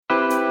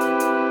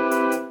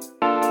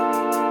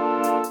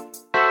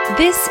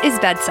This is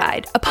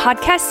Bedside, a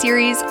podcast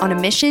series on a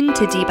mission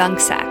to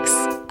debunk sex.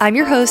 I'm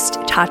your host,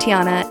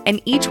 Tatiana,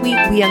 and each week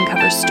we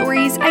uncover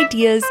stories,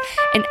 ideas,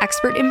 and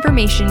expert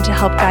information to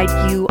help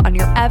guide you on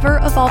your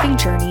ever-evolving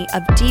journey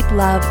of deep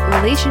love,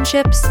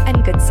 relationships,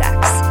 and good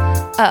sex.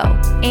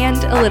 Oh,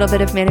 and a little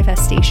bit of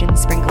manifestation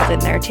sprinkled in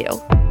there too.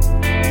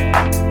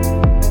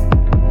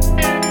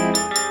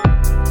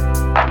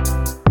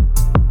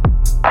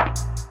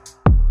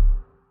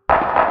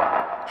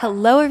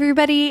 Hello,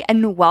 everybody,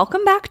 and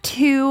welcome back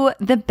to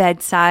the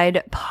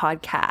Bedside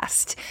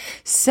Podcast.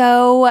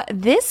 So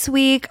this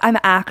week, I'm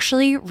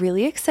actually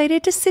really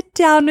excited to sit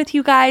down with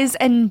you guys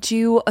and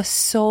do a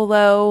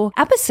solo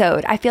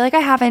episode. I feel like I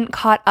haven't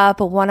caught up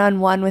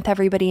one-on-one with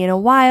everybody in a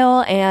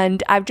while,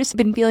 and I've just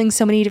been feeling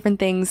so many different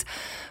things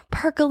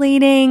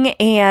percolating,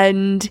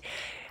 and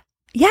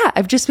yeah,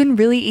 I've just been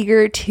really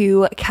eager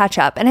to catch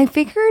up. And I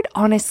figured,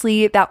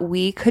 honestly, that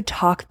we could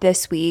talk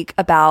this week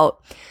about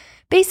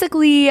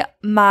basically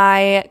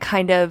my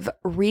kind of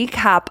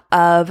recap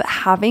of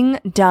having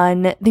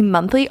done the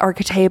monthly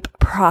archetype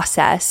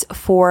process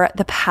for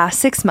the past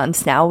 6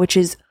 months now, which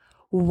is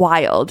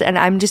wild. And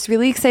I'm just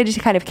really excited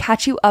to kind of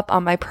catch you up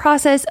on my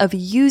process of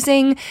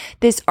using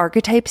this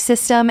archetype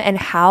system and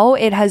how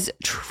it has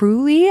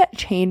truly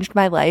changed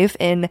my life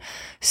in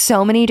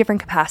so many different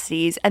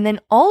capacities. And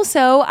then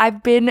also,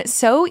 I've been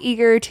so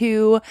eager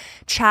to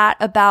chat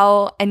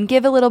about and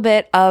give a little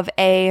bit of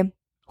a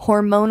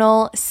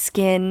hormonal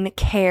skin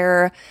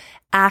care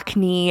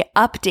acne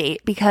update,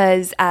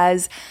 because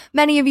as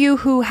many of you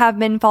who have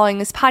been following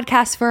this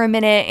podcast for a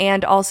minute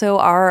and also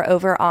are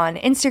over on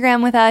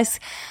Instagram with us,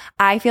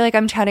 I feel like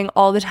I'm chatting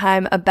all the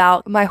time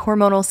about my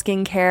hormonal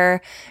skincare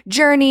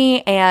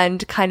journey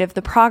and kind of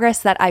the progress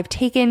that I've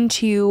taken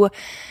to,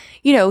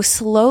 you know,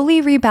 slowly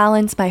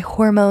rebalance my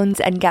hormones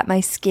and get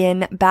my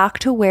skin back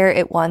to where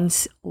it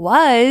once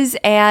was.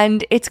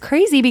 And it's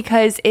crazy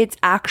because it's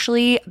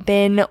actually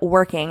been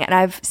working. And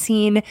I've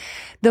seen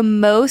the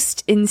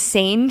most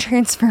insane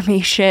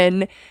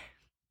transformation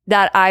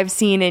that I've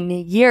seen in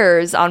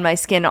years on my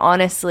skin,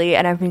 honestly.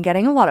 And I've been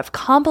getting a lot of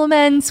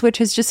compliments, which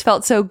has just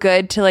felt so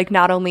good to like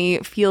not only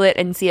feel it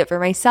and see it for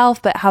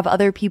myself, but have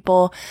other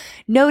people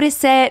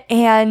notice it.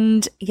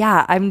 And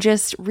yeah, I'm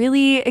just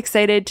really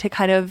excited to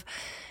kind of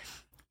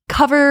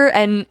cover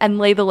and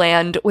lay the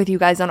land with you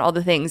guys on all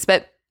the things.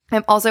 But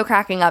I'm also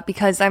cracking up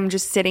because I'm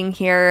just sitting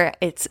here.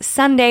 It's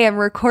Sunday, I'm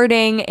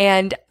recording,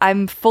 and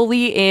I'm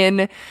fully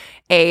in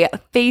a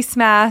face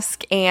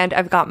mask, and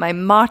I've got my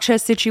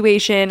matcha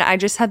situation. I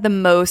just had the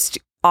most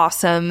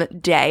awesome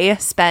day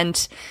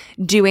spent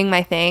doing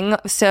my thing.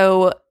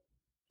 So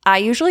I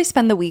usually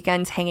spend the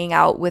weekends hanging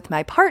out with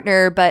my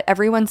partner, but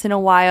every once in a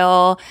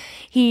while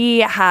he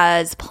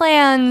has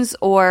plans,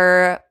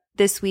 or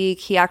this week,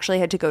 he actually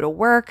had to go to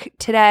work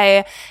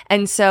today.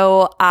 And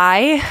so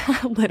I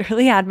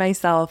literally had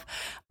myself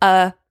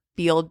a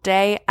field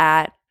day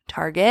at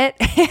Target.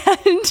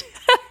 And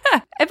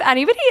if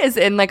anybody is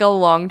in like a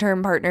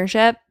long-term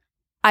partnership,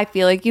 I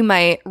feel like you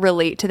might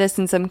relate to this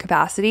in some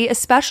capacity,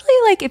 especially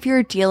like if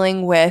you're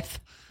dealing with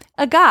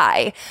a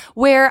guy,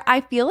 where I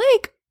feel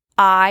like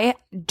I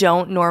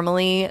don't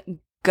normally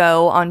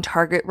go on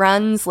Target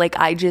runs like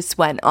I just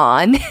went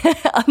on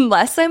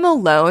unless I'm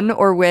alone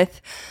or with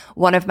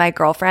one of my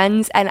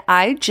girlfriends. And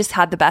I just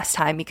had the best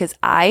time because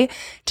I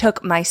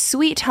took my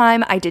sweet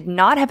time. I did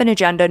not have an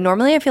agenda.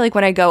 Normally, I feel like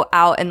when I go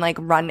out and like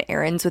run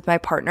errands with my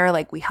partner,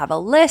 like we have a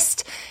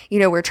list, you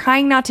know, we're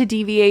trying not to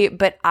deviate,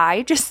 but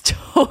I just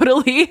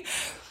totally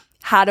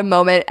had a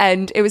moment,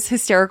 and it was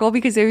hysterical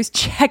because I was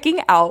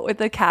checking out with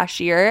the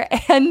cashier,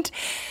 and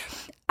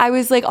I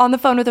was like on the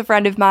phone with a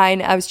friend of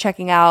mine. I was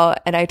checking out,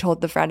 and I told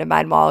the friend of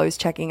mine while I was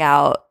checking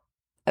out,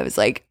 I was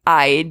like,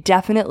 I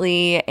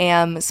definitely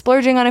am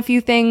splurging on a few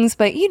things,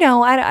 but you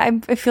know, I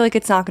feel like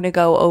it's not going to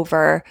go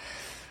over,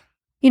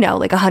 you know,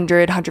 like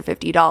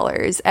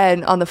 $150.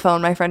 And on the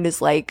phone, my friend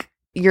is like,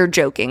 you're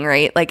joking,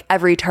 right? Like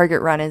every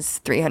Target run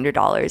is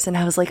 $300. And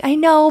I was like, I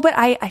know, but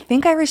I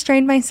think I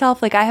restrained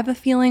myself. Like I have a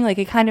feeling like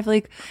I kind of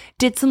like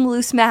did some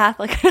loose math.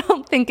 Like I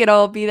don't think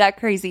it'll be that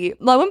crazy.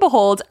 Lo and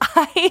behold,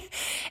 I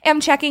am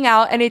checking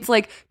out and it's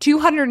like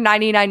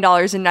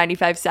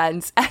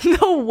 $299.95. And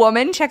the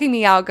woman checking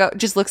me out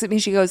just looks at me.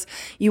 She goes,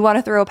 you want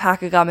to throw a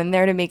pack of gum in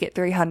there to make it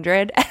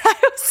 $300? And I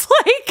was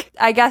like,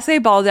 I guess I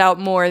balled out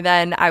more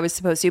than I was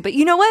supposed to. But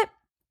you know what?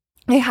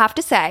 I have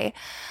to say,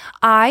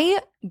 I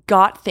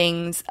got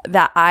things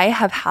that I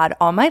have had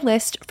on my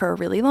list for a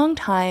really long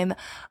time,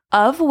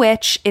 of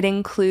which it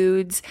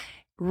includes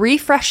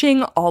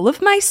refreshing all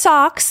of my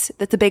socks.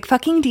 That's a big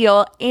fucking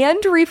deal.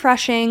 And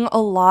refreshing a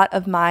lot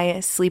of my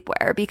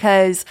sleepwear,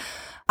 because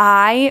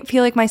I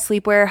feel like my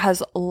sleepwear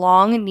has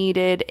long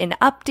needed an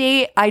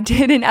update. I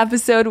did an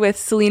episode with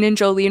Celine and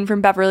Jolene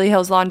from Beverly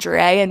Hills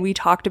Lingerie, and we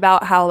talked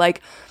about how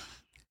like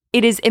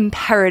it is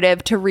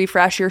imperative to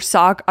refresh your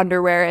sock,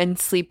 underwear, and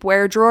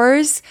sleepwear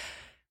drawers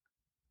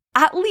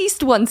at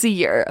least once a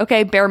year,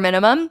 okay, bare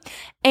minimum.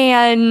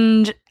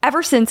 And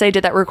ever since I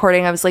did that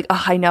recording, I was like,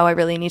 oh, I know I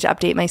really need to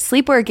update my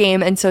sleepwear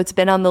game. And so it's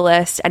been on the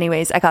list.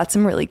 Anyways, I got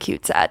some really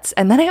cute sets.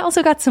 And then I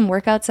also got some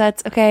workout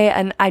sets. Okay.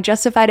 And I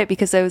justified it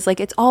because I was like,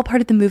 it's all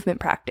part of the movement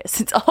practice.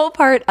 It's all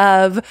part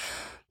of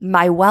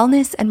my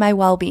wellness and my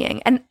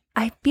well-being. And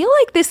I feel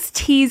like this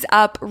tees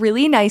up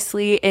really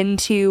nicely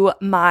into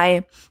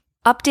my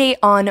update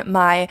on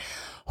my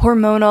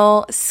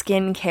hormonal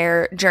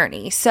skincare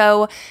journey.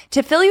 So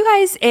to fill you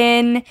guys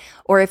in,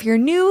 or if you're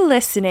new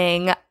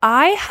listening,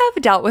 I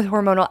have dealt with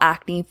hormonal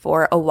acne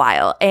for a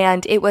while.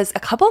 And it was a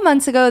couple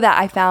months ago that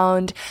I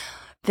found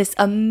this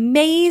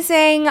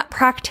amazing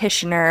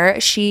practitioner.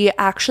 She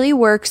actually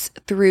works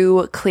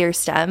through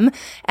ClearStem,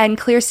 and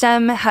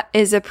ClearStem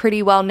is a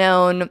pretty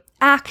well-known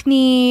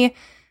acne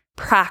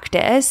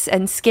practice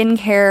and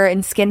skincare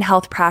and skin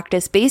health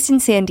practice based in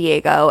San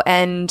Diego.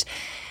 And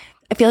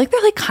I feel like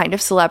they're like kind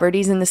of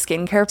celebrities in the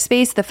skincare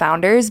space, the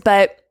founders,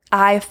 but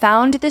I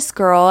found this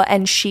girl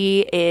and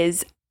she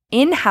is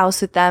in-house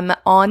with them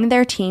on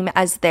their team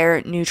as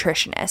their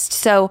nutritionist.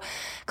 So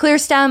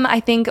ClearStem,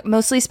 I think,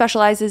 mostly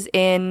specializes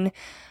in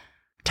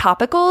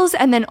topicals.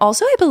 And then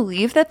also I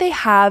believe that they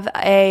have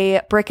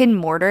a brick and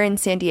mortar in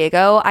San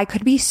Diego. I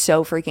could be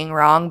so freaking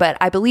wrong, but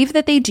I believe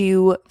that they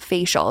do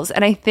facials.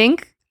 And I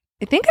think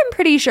I'm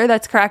pretty sure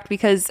that's correct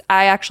because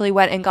I actually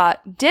went and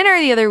got dinner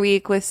the other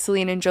week with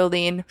Celine and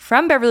Jolene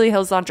from Beverly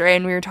Hills Lingerie,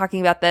 and we were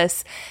talking about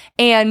this.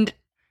 And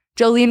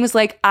Jolene was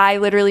like, I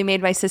literally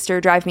made my sister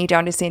drive me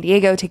down to San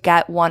Diego to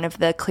get one of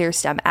the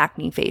ClearStem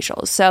acne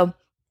facials. So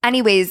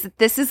anyways,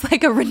 this is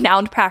like a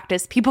renowned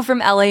practice. People from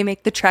LA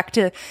make the trek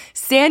to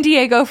San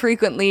Diego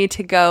frequently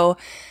to go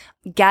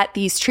get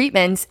these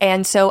treatments.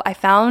 And so I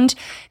found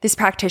this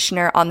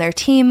practitioner on their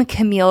team,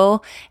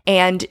 Camille,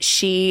 and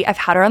I've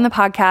had her on the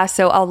podcast.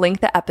 So I'll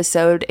link the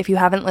episode if you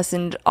haven't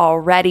listened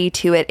already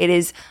to it. It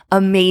is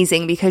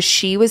amazing because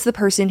she was the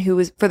person who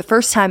was for the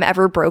first time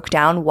ever broke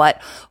down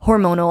what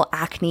hormonal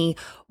acne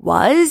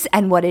was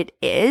and what it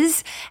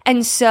is.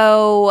 And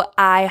so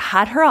I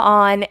had her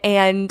on,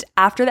 and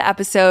after the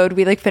episode,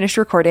 we like finished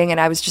recording and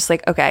I was just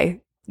like,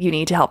 okay, you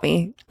need to help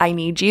me. I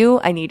need you.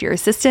 I need your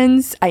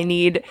assistance. I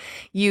need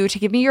you to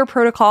give me your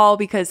protocol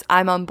because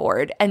I'm on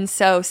board. And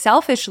so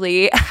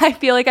selfishly, I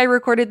feel like I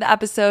recorded the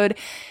episode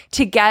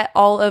to get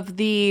all of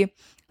the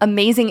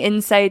amazing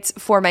insights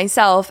for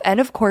myself.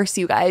 And of course,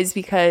 you guys,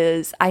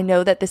 because I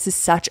know that this is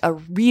such a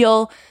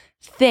real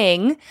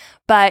thing.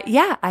 But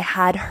yeah, I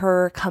had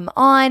her come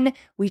on,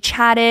 we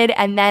chatted,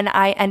 and then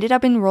I ended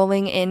up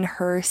enrolling in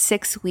her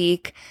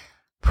 6-week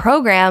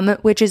program,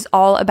 which is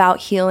all about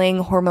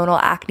healing hormonal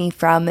acne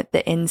from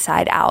the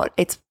inside out.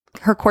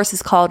 Her course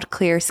is called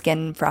Clear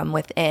Skin from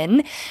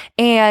Within.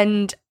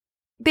 And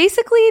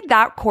basically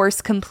that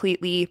course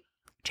completely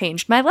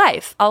changed my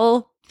life.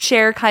 I'll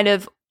share kind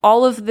of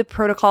all of the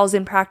protocols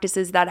and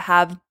practices that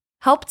have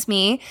helped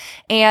me.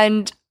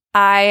 And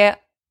I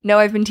know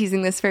I've been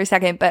teasing this for a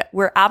second, but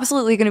we're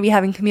absolutely going to be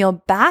having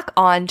Camille back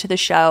on to the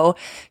show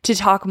to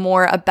talk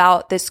more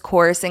about this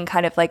course and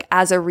kind of like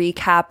as a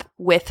recap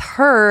with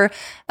her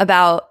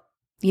about,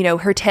 you know,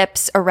 her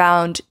tips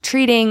around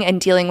treating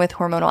and dealing with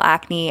hormonal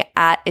acne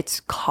at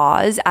its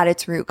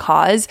root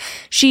cause.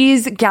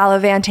 She's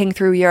gallivanting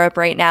through Europe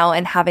right now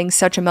and having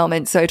such a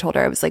moment. So I told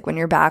her, I was like, when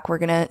you're back, we're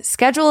going to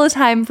schedule a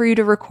time for you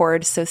to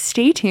record. So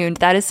stay tuned.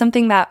 That is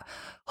something that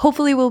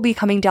hopefully will be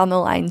coming down the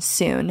line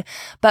soon.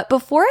 But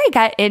before I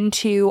get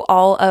into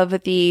all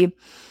of the,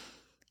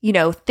 you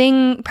know,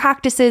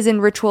 practices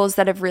and rituals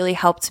that have really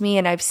helped me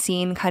and I've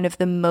seen kind of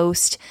the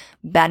most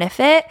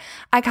benefit,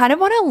 I kind of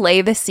want to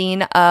lay the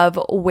scene of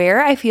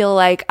where I feel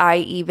like I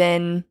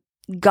even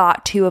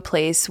got to a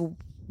place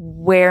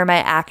where my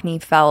acne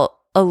felt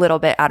a little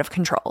bit out of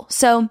control.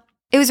 So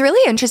it was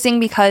really interesting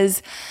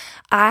because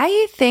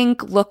I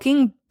think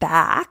looking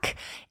back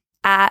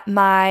at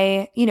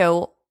my, you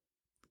know,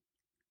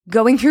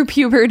 going through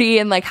puberty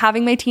and like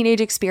having my teenage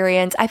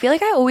experience, I feel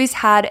like I always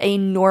had a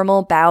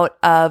normal bout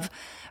of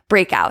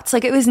breakouts.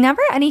 Like it was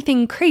never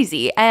anything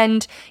crazy.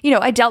 And, you know,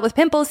 I dealt with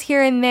pimples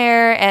here and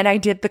there, and I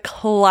did the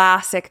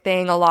classic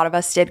thing a lot of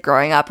us did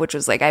growing up, which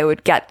was like I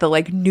would get the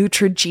like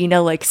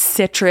Neutrogena, like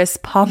citrus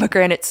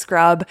pomegranate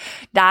scrub.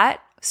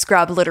 That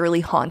scrub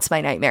literally haunts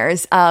my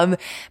nightmares. But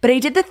I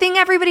did the thing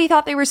everybody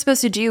thought they were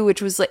supposed to do,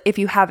 which was like, if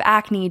you have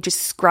acne, just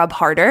scrub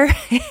harder.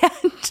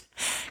 And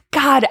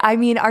God, I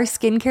mean, our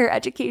skincare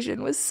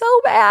education was so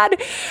bad,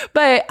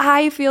 but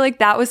I feel like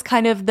that was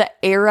kind of the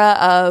era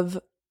of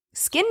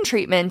skin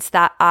treatments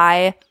that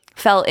I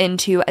fell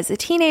into as a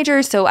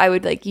teenager. So I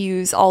would like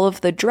use all of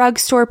the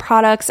drugstore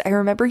products. I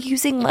remember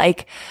using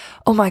like,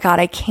 oh my God,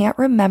 I can't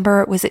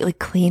remember. Was it like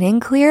Clean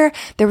and Clear?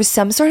 There was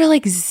some sort of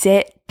like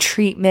zit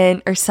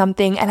treatment or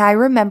something. And I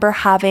remember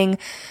having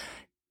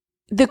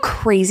the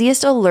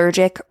craziest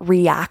allergic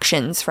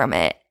reactions from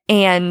it.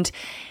 And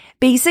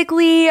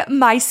basically,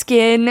 my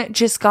skin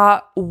just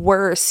got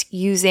worse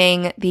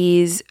using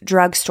these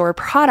drugstore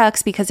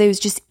products because I was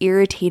just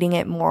irritating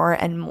it more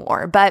and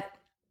more. But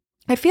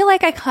I feel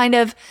like I kind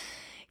of,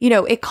 you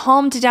know, it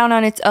calmed down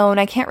on its own.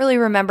 I can't really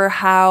remember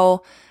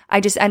how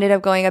I just ended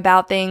up going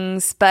about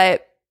things,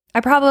 but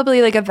I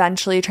probably like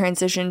eventually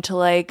transitioned to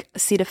like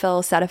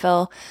Cetaphil,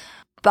 Cetaphil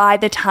by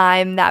the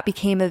time that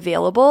became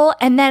available.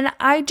 And then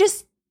I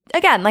just,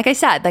 again, like I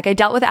said, like I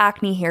dealt with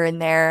acne here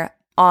and there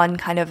on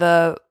kind of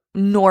a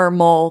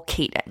normal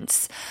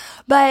cadence.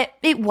 But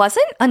it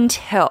wasn't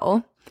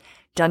until,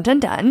 dun dun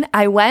dun,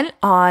 I went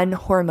on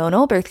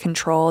hormonal birth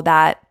control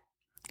that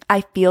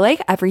I feel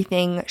like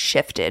everything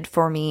shifted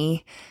for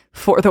me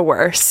for the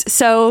worse.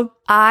 So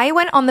I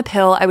went on the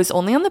pill. I was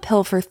only on the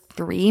pill for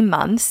 3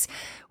 months,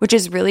 which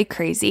is really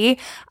crazy.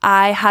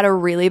 I had a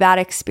really bad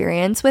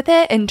experience with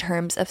it in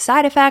terms of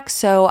side effects.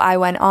 So I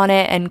went on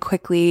it and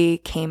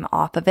quickly came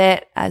off of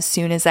it as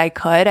soon as I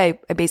could. I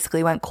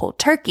basically went cold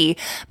turkey.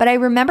 But I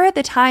remember at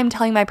the time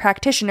telling my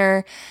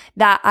practitioner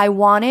that I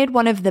wanted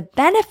one of the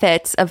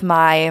benefits of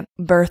my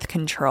birth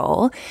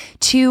control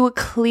to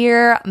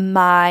clear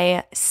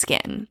my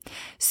skin.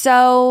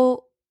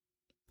 So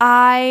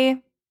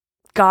I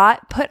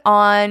got put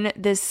on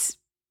this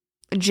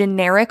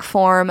generic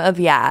form of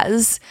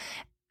Yaz,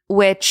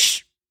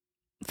 which,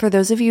 for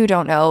those of you who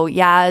don't know,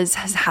 Yaz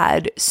has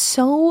had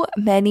so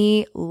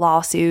many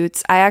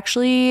lawsuits. I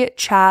actually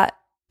chat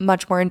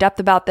much more in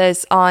depth about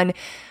this on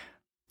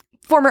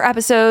former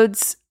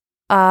episodes.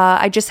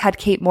 I just had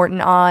Kate Morton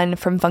on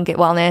from Funk It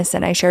Wellness,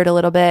 and I shared a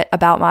little bit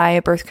about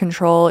my birth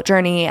control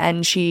journey,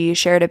 and she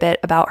shared a bit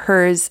about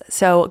hers.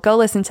 So go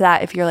listen to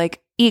that if you're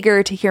like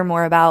eager to hear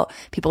more about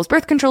people's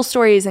birth control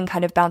stories and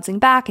kind of bouncing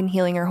back and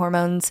healing your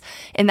hormones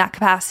in that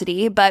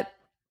capacity. But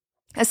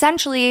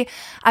essentially,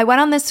 I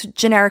went on this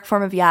generic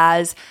form of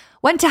Yaz,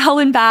 went to hell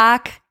and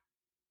back.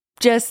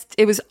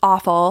 It was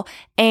awful.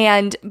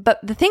 But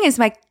the thing is,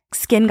 my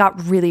skin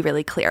got really,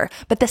 really clear.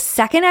 But the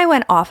second I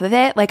went off of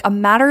it, like a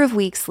matter of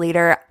weeks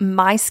later,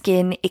 my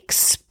skin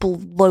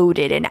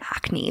exploded in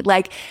acne.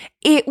 Like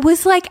it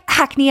was like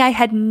acne I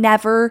had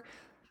never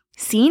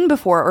seen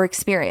before or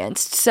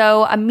experienced.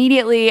 So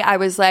immediately I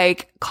was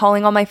like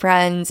calling all my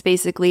friends,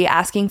 basically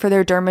asking for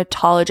their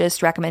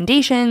dermatologist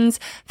recommendations,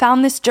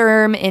 found this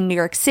derm in New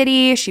York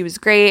City. She was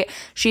great.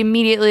 She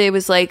immediately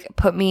was like,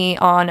 put me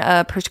on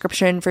a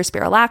prescription for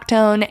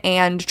spirulactone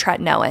and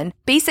tretinoin.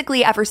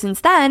 Basically, ever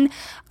since then,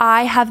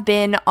 I have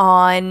been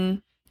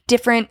on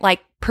different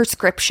like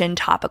prescription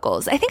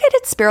topicals. I think I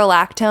did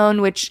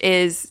spirulactone, which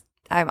is,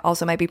 I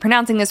also might be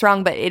pronouncing this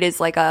wrong, but it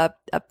is like a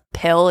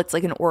pill. It's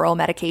like an oral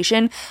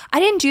medication. I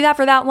didn't do that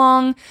for that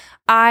long.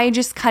 I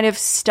just kind of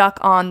stuck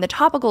on the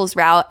topicals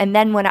route. And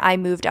then when I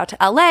moved out to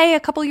LA a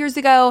couple years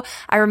ago,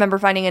 I remember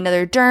finding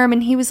another derm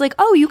and he was like,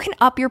 oh, you can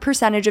up your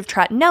percentage of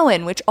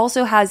tretinoin, which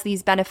also has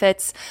these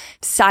benefits.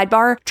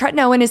 Sidebar,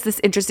 tretinoin is this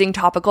interesting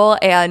topical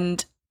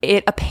and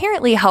it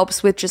apparently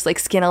helps with just like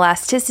skin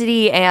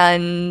elasticity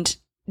and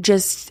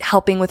just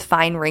helping with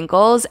fine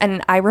wrinkles.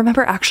 And I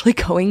remember actually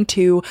going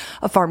to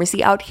a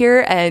pharmacy out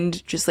here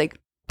and just like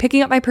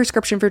picking up my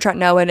prescription for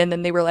tretinoin. And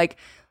then they were like,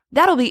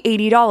 that'll be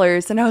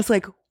 $80. And I was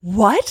like,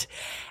 what?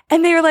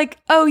 And they were like,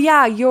 oh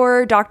yeah,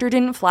 your doctor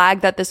didn't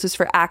flag that this was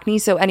for acne.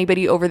 So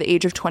anybody over the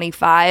age of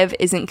 25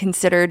 isn't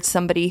considered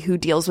somebody who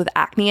deals with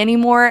acne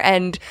anymore.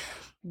 And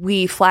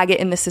we flag it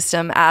in the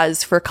system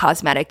as for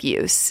cosmetic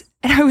use.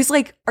 And I was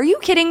like, are you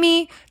kidding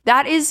me?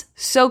 That is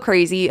so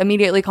crazy.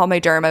 Immediately called my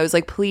derm. I was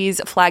like, please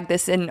flag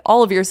this in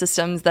all of your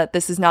systems that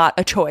this is not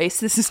a choice.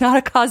 This is not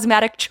a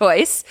cosmetic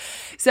choice.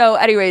 So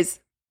anyways,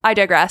 I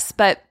digress.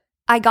 But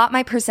I got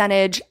my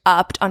percentage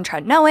upped on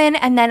tretinoin,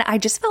 and then I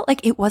just felt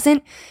like it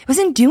wasn't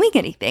doing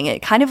anything.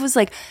 It kind of was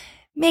like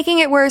making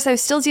it worse. I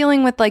was still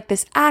dealing with like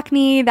this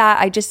acne that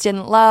I just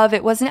didn't love.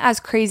 It wasn't as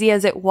crazy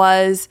as it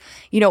was.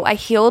 I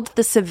healed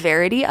the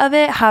severity of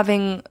it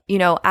having,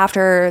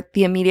 after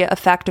the immediate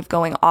effect of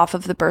going off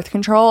of the birth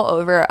control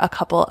over a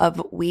couple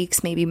of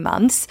weeks, maybe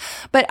months.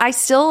 But I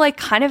still like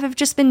kind of have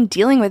just been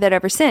dealing with it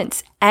ever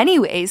since.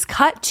 Anyways,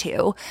 cut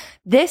to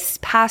this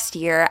past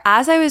year,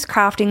 as I was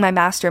crafting my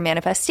master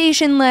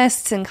manifestation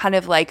lists and kind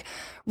of like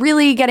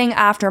really getting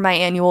after my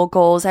annual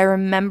goals, I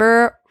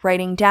remember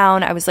writing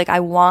down, I was like, I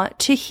want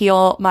to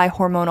heal my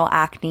hormonal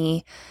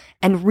acne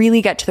and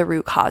really get to the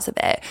root cause of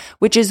it,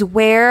 which is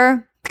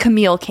where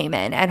Camille came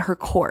in and her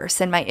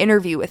course and my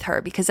interview with her,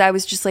 because I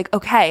was just like,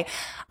 okay,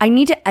 I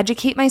need to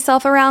educate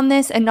myself around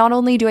this. And not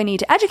only do I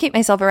need to educate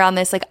myself around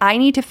this, like I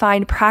need to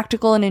find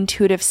practical and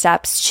intuitive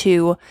steps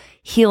to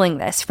healing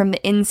this from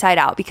the inside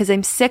out, because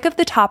I'm sick of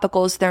the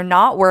topicals. They're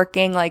not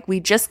working. Like we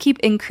just keep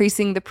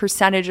increasing the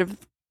percentage of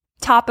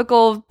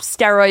topical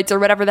steroids or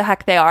whatever the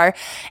heck they are,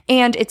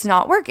 and it's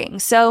not working.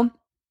 So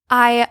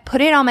I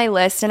put it on my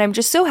list and I'm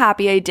just so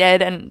happy I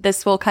did. And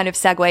this will kind of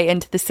segue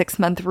into the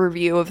 6-month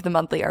review of the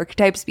monthly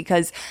archetypes,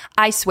 because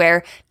I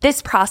swear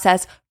this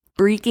process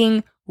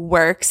freaking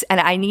works.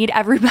 And I need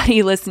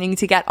everybody listening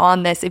to get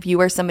on this. If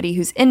you are somebody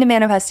who's into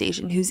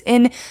manifestation, who's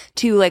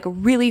into like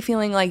really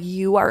feeling like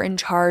you are in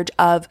charge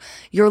of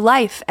your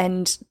life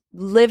and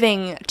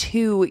living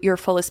to your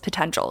fullest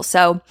potential.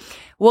 So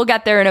we'll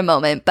get there in a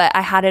moment, but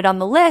I had it on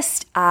the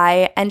list.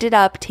 I ended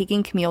up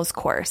taking Camille's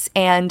course,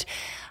 and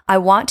I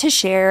want to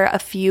share a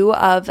few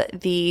of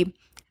the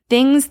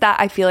things that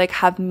I feel like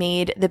have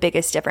made the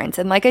biggest difference.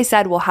 And like I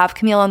said, we'll have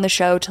Camille on the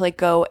show to like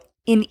go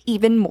in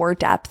even more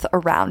depth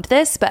around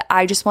this, but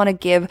I just want to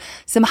give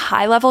some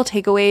high level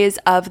takeaways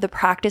of the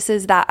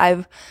practices that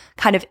I've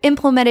kind of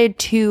implemented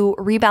to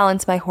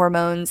rebalance my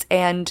hormones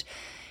and,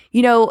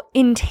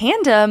 in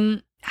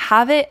tandem,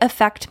 have it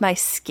affect my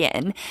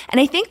skin. And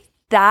I think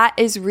that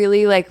is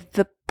really like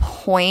the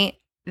point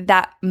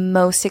that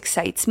most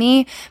excites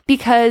me,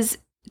 because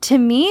to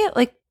me,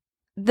 like,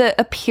 the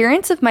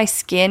appearance of my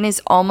skin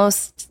is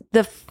almost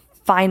the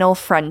final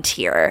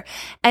frontier.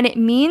 And it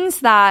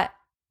means that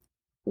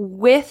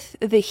with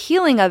the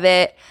healing of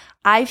it,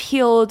 I've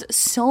healed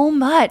so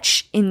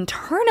much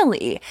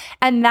internally.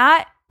 And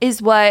that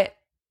is what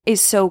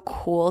is so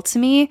cool to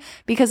me,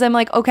 because I'm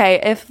like, okay,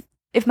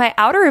 if my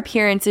outer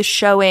appearance is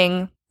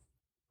showing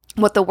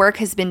what the work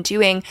has been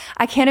doing,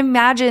 I can't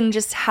imagine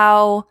just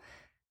how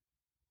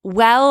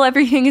well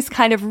everything is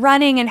kind of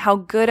running and how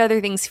good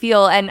other things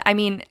feel. And I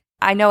mean,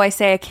 I know I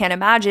say I can't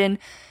imagine.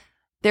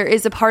 There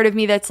is a part of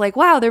me that's like,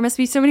 wow, there must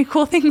be so many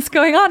cool things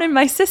going on in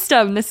my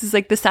system. This is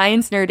like the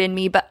science nerd in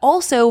me, but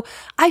also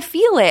I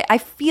feel it. I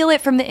feel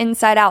it from the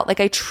inside out. Like,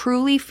 I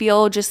truly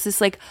feel just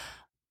this like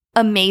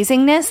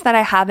amazingness that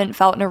I haven't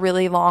felt in a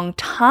really long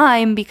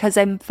time, because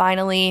I'm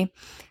finally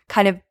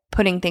kind of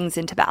putting things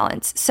into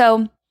balance.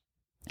 So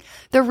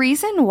the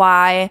reason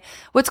why,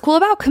 what's cool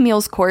about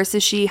Camille's course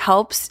is she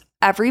helps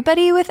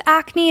everybody with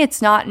acne.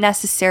 It's not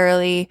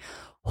necessarily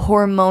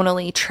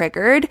hormonally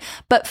triggered.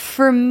 But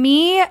for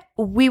me,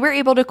 we were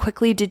able to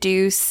quickly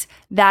deduce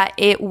that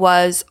it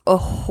was a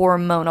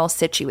hormonal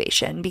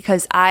situation,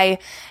 because I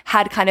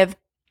had kind of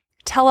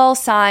tell-all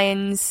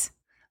signs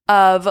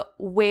of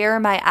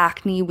where my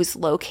acne was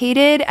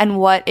located and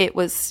what it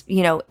was,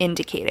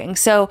 indicating.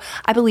 So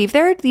I believe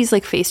there are these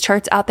like face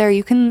charts out there.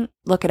 You can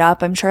look it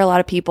up. I'm sure a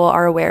lot of people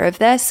are aware of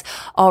this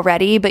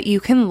already, but you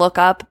can look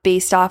up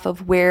based off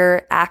of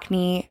where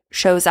acne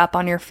shows up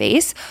on your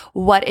face,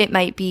 what it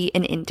might be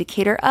an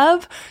indicator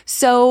of.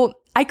 So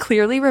I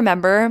clearly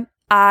remember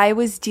I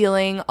was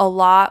dealing a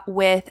lot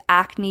with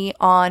acne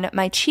on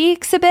my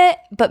cheeks a bit,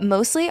 but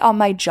mostly on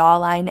my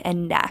jawline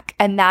and neck.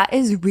 And that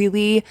is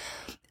really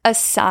a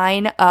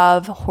sign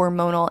of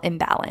hormonal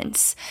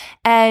imbalance.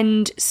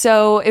 And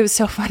so it was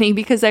so funny,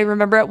 because I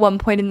remember at one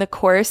point in the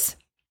course,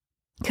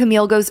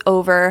 Camille goes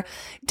over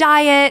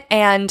diet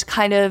and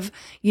kind of,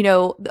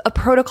 a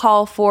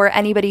protocol for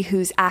anybody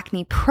who's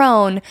acne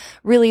prone,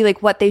 really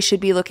like what they should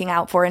be looking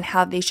out for and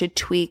how they should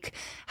tweak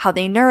how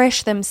they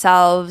nourish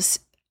themselves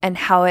and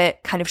how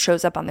it kind of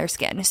shows up on their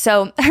skin.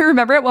 So I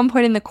remember at one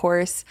point in the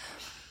course,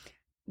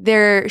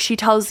 she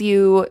tells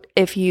you,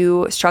 if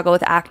you struggle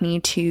with acne,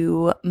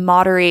 to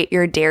moderate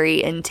your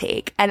dairy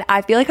intake. And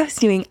I feel like I was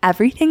doing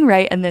everything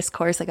right in this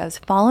course. Like, I was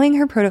following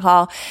her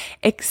protocol,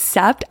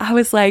 except I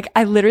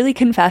literally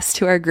confessed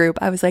to our group.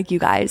 I was like, you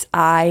guys,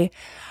 I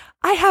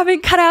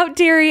haven't cut out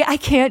dairy. I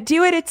can't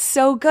do it. It's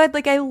so good.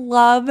 Like, I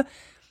love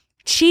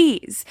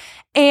cheese.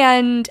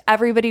 And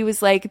everybody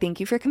was like,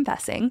 thank you for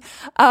confessing.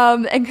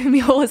 And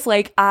Camille was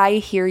like, I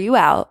hear you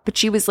out. But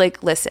she was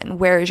like, listen,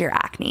 where is your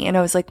acne? And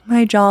I was like,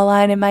 my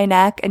jawline and my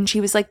neck. And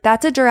she was like,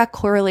 that's a direct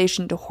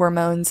correlation to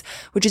hormones,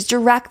 which is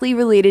directly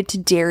related to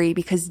dairy,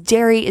 because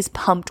dairy is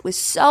pumped with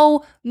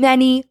so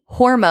many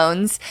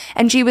hormones.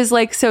 And she was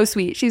like, so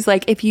sweet. She's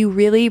like, if you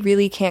really,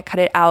 really can't cut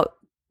it out,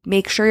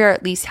 make sure you're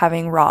at least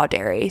having raw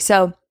dairy.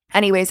 So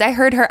anyways, I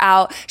heard her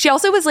out. She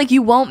also was like,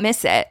 you won't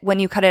miss it when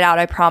you cut it out,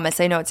 I promise.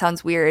 I know it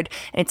sounds weird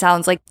and it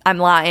sounds like I'm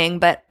lying,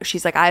 but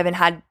she's like, I haven't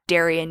had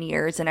dairy in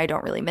years and I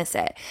don't really miss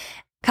it.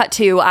 Cut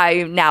to,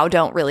 I now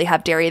don't really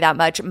have dairy that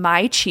much.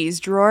 My cheese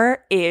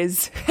drawer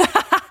is,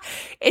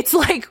 it's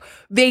like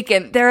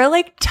vacant. There are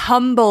like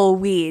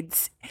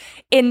tumbleweeds.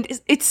 And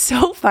it's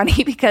so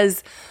funny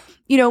because,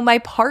 my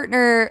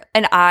partner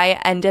and I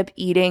end up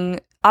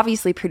eating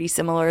obviously pretty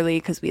similarly,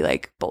 because we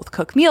like both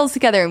cook meals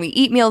together and we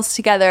eat meals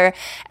together.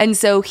 And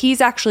so he's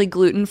actually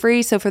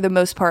gluten-free. So for the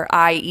most part,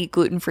 I eat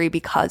gluten-free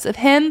because of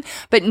him.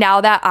 But now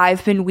that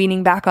I've been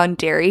weaning back on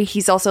dairy,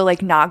 he's also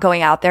like not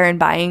going out there and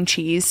buying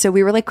cheese. So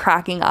we were like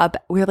cracking up.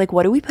 We were like,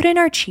 what do we put in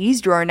our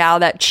cheese drawer now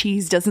that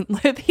cheese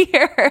doesn't live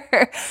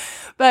here?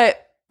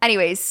 But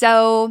anyways,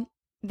 so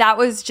that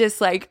was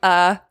just like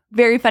a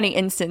very funny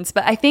instance.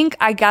 But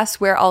I guess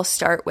where I'll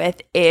start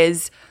with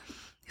is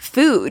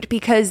food,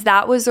 because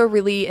that was a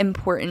really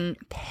important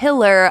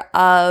pillar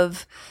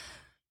of,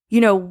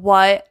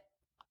 what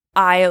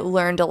I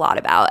learned a lot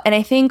about. And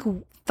I think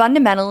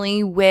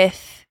fundamentally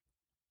with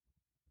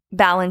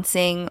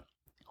balancing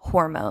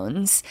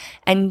hormones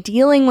and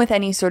dealing with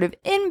any sort of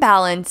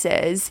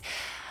imbalances,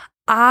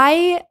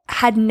 I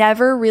had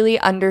never really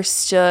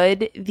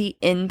understood the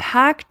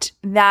impact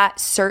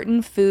that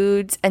certain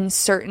foods and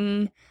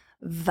certain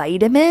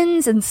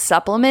vitamins and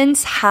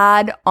supplements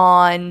had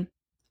on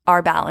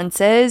our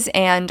balances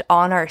and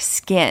on our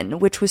skin,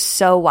 which was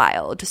so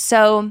wild.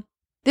 So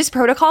this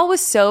protocol was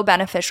so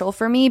beneficial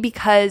for me,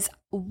 because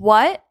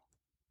what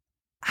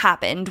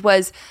happened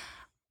was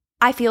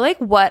I feel like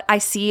what I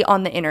see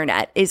on the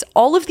internet is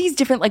all of these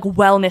different like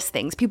wellness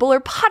things. People are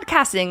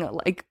podcasting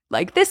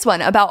like this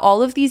one about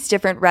all of these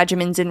different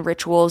regimens and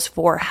rituals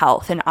for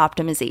health and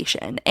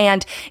optimization.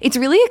 And it's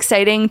really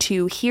exciting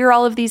to hear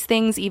all of these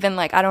things. Even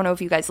like, I don't know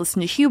if you guys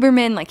listen to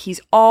Huberman, like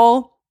he's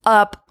all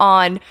up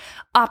on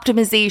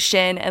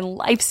optimization and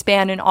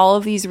lifespan and all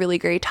of these really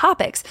great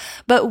topics.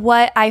 But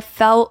what I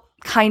felt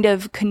kind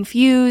of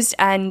confused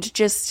and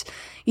just,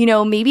 you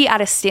know, maybe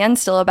at a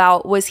standstill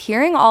about was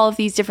hearing all of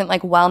these different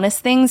like wellness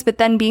things, but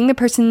then being the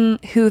person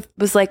who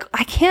was like,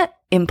 I can't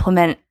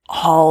implement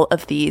all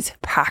of these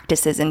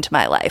practices into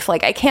my life.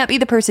 Like I can't be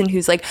the person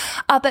who's like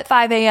up at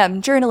 5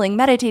 a.m., journaling,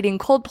 meditating,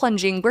 cold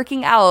plunging,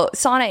 working out,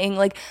 saunaing.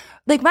 Like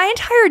my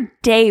entire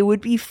day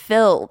would be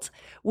filled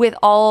with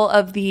all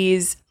of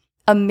these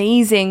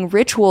amazing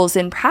rituals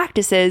and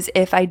practices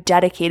if I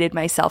dedicated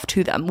myself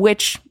to them,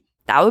 which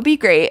that would be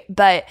great.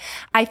 But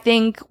I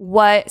think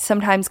what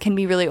sometimes can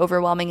be really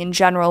overwhelming in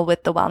general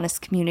with the wellness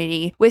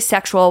community, with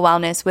sexual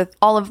wellness, with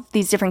all of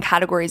these different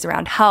categories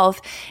around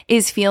health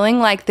is feeling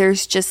like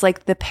there's just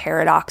like the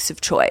paradox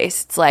of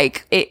choice. It's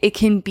like it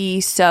can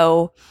be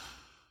so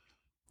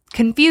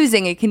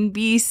confusing. It can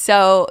be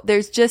so,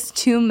 there's just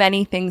too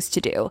many things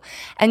to do.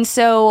 And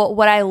so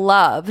what I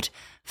loved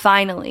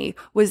finally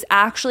was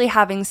actually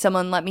having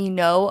someone let me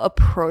know a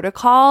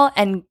protocol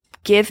and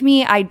give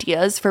me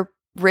ideas for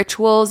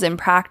rituals and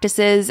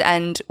practices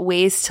and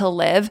ways to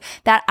live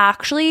that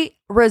actually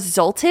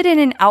resulted in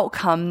an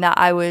outcome that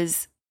I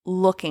was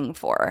looking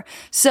for.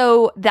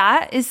 So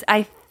that is,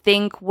 I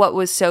think, what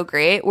was so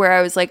great, where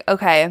I was like,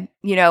 okay,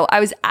 you know, I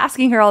was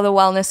asking her all the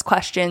wellness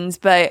questions,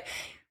 but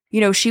you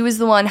know, she was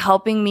the one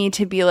helping me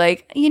to be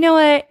like, you know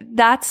what,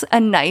 that's a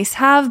nice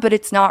have, but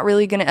it's not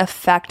really going to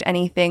affect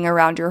anything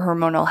around your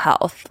hormonal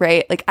health,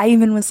 right? Like I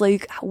even was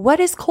like, what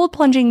does cold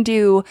plunging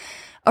do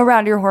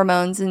around your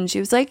hormones? And she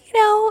was like, you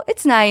know,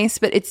 it's nice,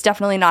 but it's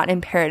definitely not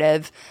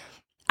imperative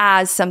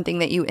as something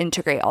that you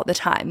integrate all the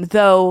time.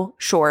 Though,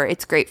 sure,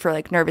 it's great for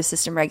like nervous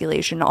system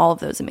regulation, all of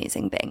those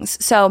amazing things.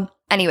 So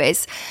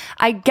anyways,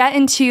 I get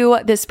into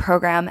this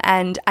program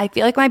and I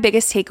feel like my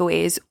biggest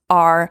takeaways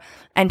are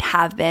and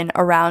have been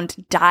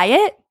around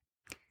diet,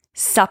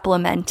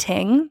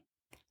 supplementing,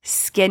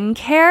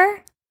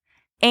 skincare,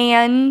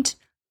 and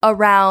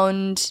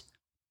around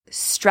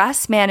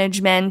stress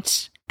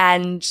management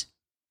and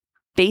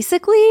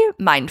basically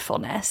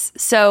mindfulness.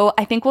 So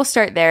I think we'll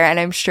start there, and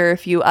I'm sure a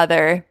few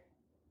other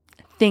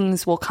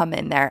things will come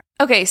in there.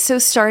 Okay, so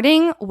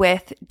starting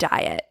with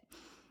diet.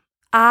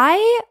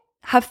 I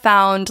have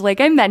found, like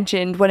I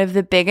mentioned, one of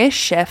the biggest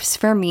shifts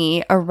for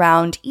me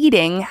around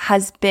eating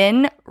has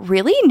been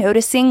really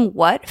noticing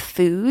what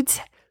foods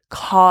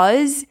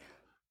cause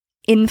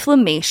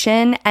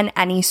inflammation and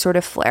any sort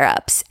of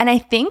flare-ups. And I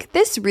think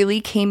this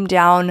really came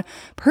down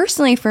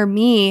personally for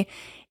me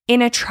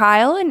in a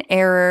trial and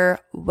error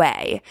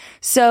way.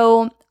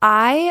 So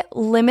I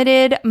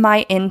limited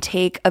my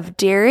intake of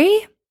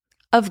dairy,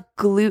 of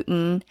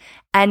gluten,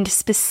 and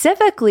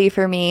specifically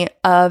for me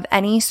of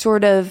any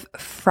sort of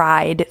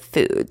fried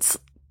foods.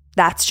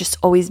 That's just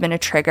always been a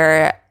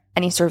trigger,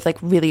 any sort of like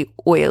really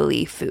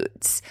oily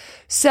foods.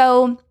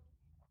 So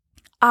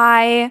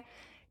I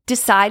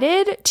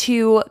decided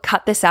to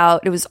cut this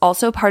out. It was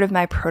also part of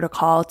my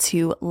protocol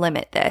to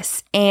limit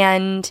this.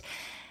 And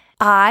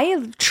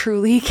I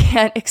truly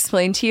can't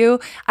explain to you.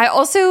 I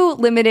also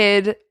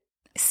limited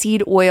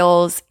seed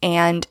oils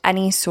and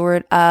any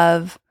sort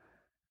of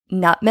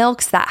nut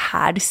milks that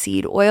had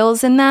seed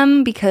oils in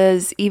them,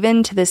 because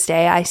even to this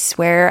day, I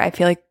swear, I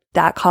feel like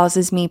that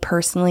causes me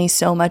personally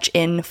so much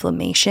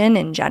inflammation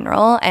in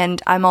general.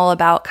 And I'm all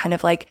about kind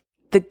of like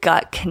the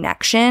gut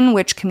connection,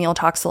 which Camille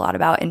talks a lot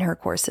about in her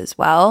course as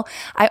well.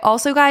 I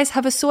also, guys,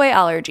 have a soy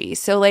allergy.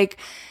 So like,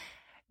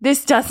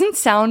 this doesn't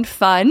sound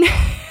fun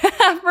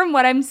from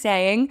what I'm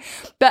saying,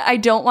 but I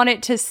don't want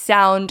it to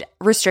sound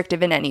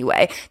restrictive in any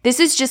way. This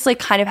is just like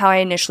kind of how I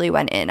initially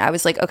went in. I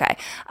was like, okay,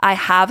 I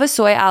have a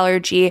soy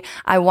allergy.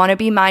 I want to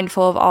be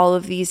mindful of all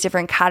of these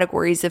different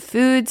categories of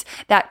foods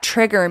that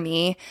trigger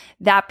me.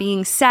 That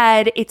being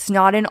said, it's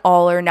not an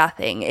all or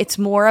nothing. It's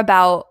more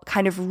about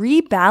kind of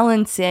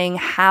rebalancing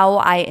how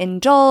I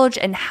indulge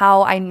and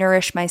how I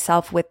nourish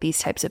myself with these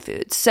types of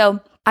foods.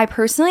 So I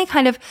personally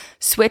kind of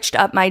switched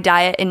up my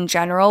diet in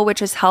general, which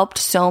has helped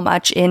so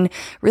much in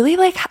really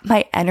like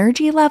my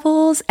energy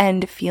levels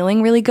and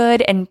feeling really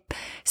good, and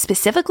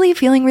specifically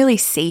feeling really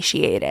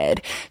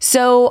satiated.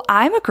 So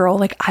I'm a girl,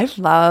 like I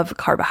love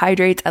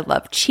carbohydrates. I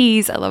love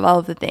cheese. I love all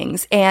of the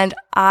things. And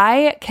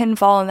I can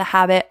fall in the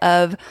habit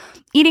of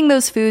eating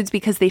those foods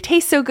because they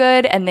taste so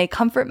good and they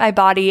comfort my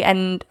body.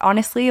 And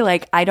honestly,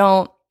 like I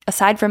don't,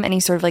 aside from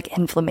any sort of like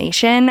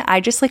inflammation,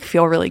 I just like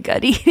feel really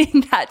good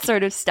eating that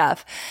sort of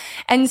stuff.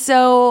 And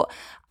so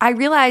I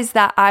realized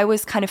that I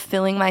was kind of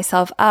filling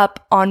myself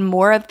up on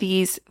more of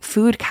these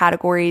food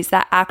categories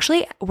that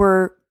actually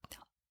were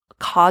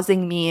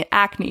causing me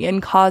acne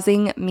and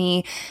causing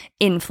me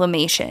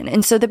inflammation.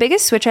 And so the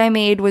biggest switch I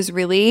made was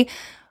really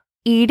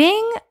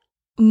eating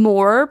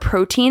more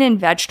protein and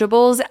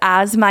vegetables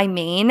as my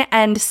main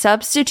and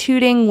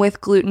substituting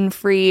with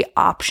gluten-free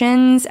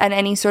options and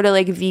any sort of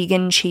like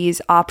vegan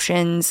cheese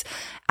options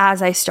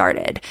as I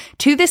started.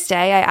 To this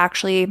day, I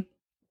actually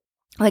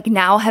like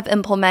now have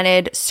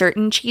implemented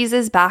certain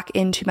cheeses back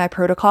into my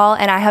protocol,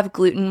 and I have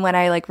gluten when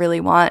I like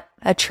really want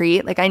a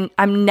treat. Like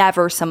I'm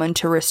never someone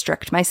to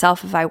restrict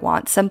myself if I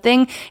want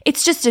something.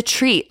 It's just a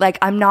treat. Like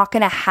I'm not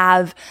going to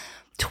have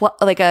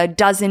like a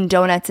dozen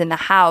donuts in the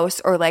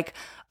house or like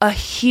a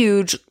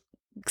huge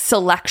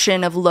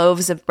selection of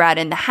loaves of bread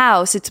in the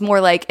house. It's more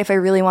like if I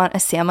really want a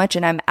sandwich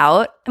and I'm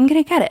out, I'm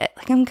going to get it.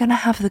 Like I'm going to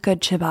have the good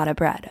ciabatta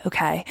bread.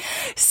 Okay.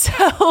 So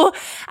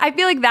I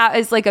feel like that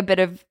is like a bit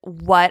of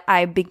what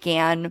I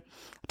began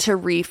to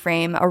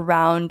reframe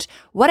around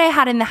what I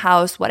had in the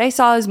house, what I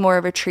saw as more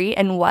of a treat,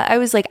 and what I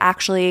was like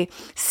actually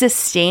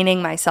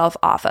sustaining myself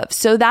off of.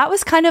 So that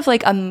was kind of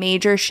like a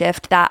major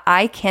shift that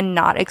I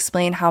cannot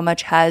explain how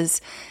much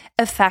has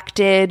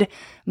affected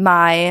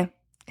my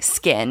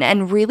skin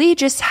and really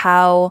just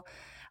how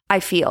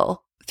I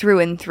feel through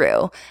and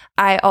through.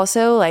 I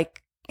also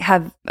like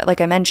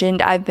I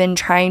mentioned, I've been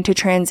trying to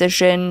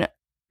transition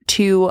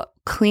to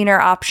cleaner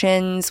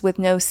options with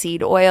no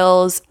seed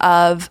oils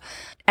of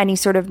any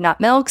sort of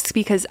nut milks,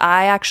 because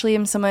I actually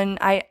am someone,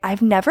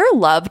 I've never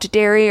loved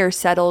dairy or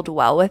settled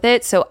well with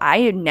it. So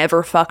I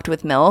never fucked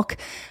with milk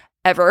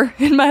ever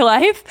in my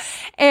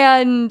life.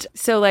 And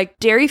so like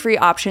dairy-free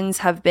options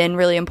have been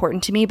really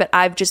important to me, but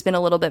I've just been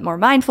a little bit more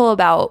mindful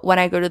about when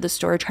I go to the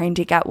store trying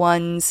to get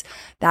ones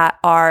that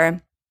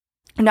are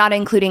not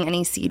including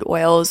any seed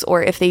oils,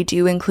 or if they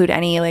do include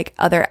any like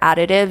other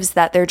additives,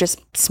 that they're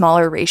just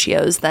smaller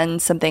ratios than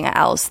something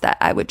else that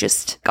I would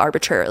just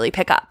arbitrarily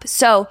pick up.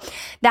 So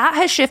that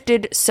has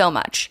shifted so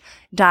much.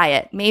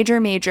 Diet,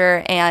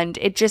 major, and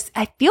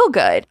I feel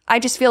good. I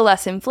just feel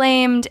less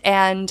inflamed.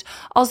 And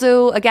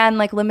also, again,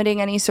 like limiting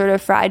any sort of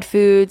fried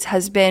foods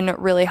has been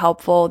really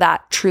helpful.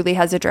 That truly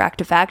has a direct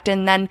effect.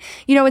 And then,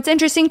 it's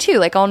interesting too.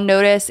 Like I'll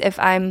notice if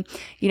I'm,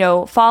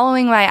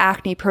 following my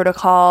acne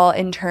protocol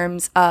in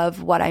terms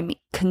of what I'm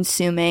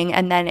consuming.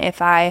 And then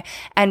if I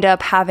end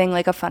up having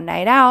like a fun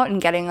night out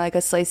and getting like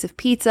a slice of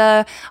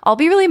pizza, I'll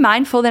be really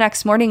mindful the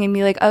next morning and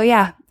be like, oh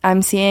yeah,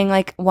 I'm seeing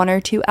like 1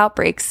 or 2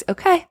 outbreaks.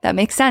 Okay, that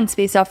makes sense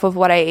based off of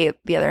what I ate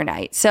the other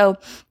night. So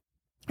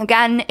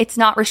again, it's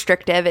not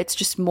restrictive. It's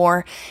just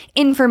more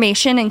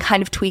information and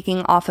kind of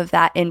tweaking off of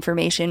that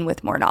information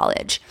with more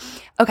knowledge.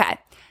 Okay.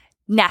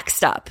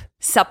 Next up,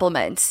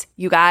 supplements.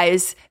 You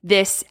guys,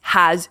 this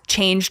has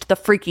changed the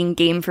freaking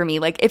game for me.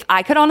 Like if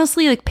I could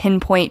honestly like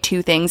pinpoint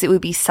 2 things, it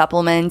would be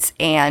supplements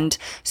and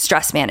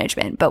stress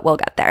management, but we'll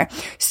get there.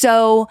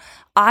 So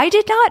I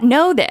did not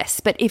know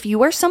this, but if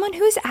you are someone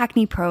who is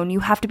acne prone,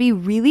 you have to be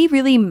really,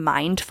 really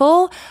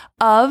mindful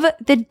of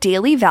the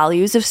daily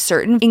values of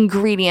certain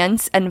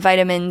ingredients and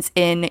vitamins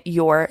in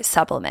your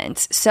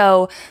supplements.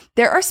 So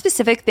there are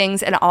specific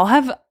things, and I'll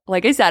have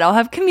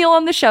Camille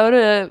on the show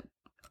to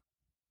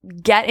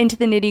get into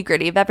the nitty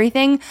gritty of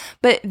everything,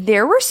 but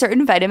there were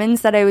certain vitamins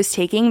that I was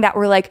taking that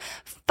were like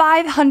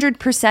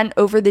 500%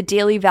 over the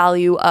daily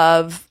value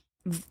of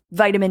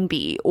vitamin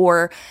B,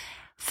 or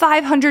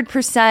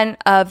 500%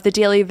 of the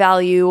daily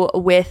value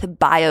with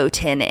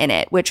biotin in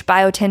it, which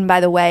biotin, by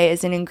the way,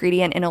 is an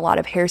ingredient in a lot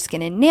of hair,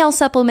 skin, and nail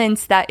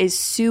supplements that is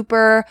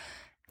super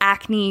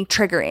acne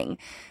triggering.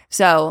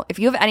 So if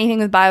you have anything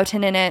with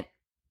biotin in it,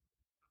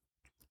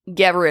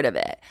 get rid of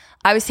it.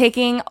 I was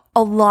taking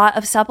a lot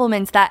of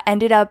supplements that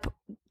ended up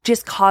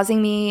just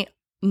causing me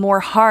more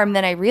harm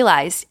than I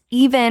realized.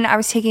 Even I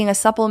was taking a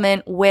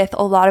supplement with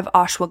a lot of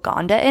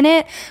ashwagandha in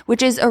it,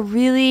 which is a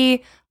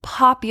really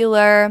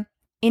popular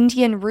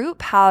Indian root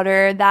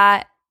powder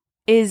that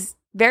is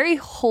very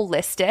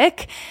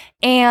holistic.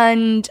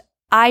 And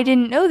I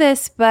didn't know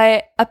this,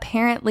 but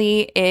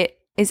apparently it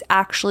is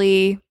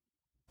actually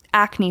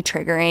acne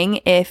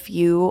triggering if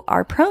you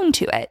are prone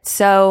to it.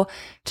 So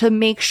to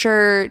make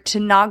sure to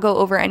not go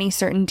over any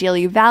certain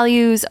daily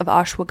values of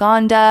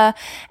ashwagandha.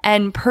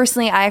 And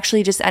personally, I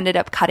actually just ended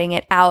up cutting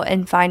it out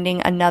and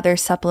finding another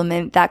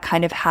supplement that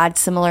kind of had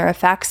similar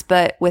effects,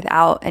 but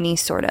without any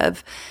sort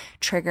of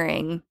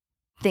triggering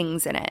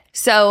things in it.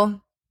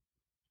 So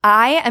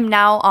I am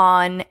now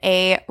on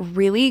a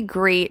really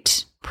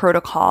great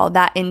protocol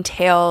that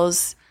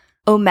entails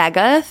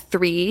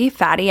omega-3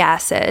 fatty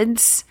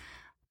acids.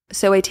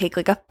 So I take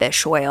like a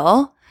fish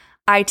oil.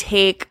 I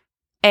take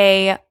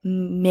a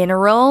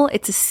mineral.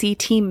 It's a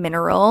CT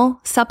mineral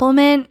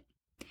supplement.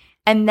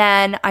 And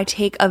then I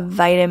take a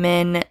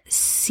vitamin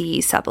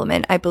C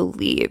supplement, I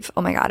believe.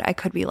 Oh my God, I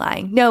could be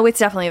lying. No, it's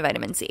definitely a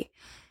vitamin C.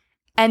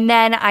 And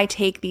then I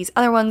take these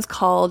other ones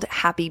called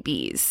Happy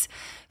Bees.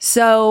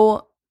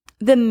 So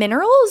the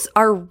minerals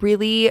are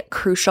really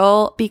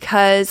crucial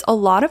because a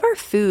lot of our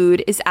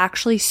food is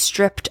actually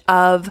stripped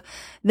of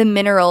the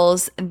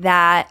minerals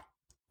that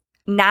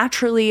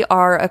naturally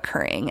are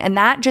occurring. And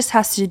that just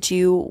has to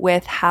do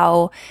with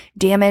how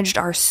damaged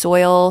our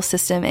soil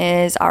system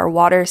is, our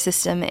water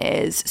system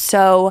is.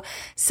 So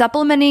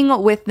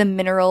supplementing with the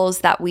minerals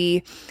that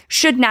we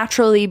should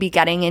naturally be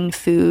getting in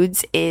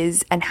foods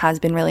is and has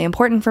been really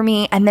important for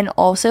me. And then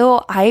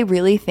also, I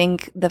really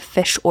think the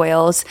fish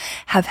oils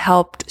have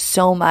helped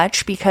so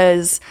much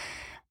because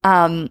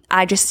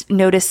I just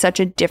notice such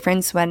a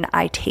difference when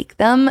I take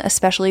them,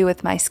 especially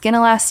with my skin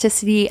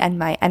elasticity and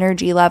my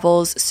energy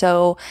levels.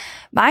 So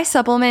my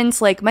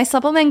supplements, like my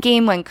supplement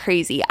game went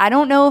crazy. I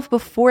don't know if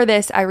before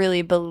this I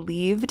really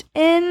believed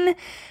in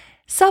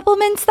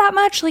supplements that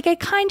much. Like I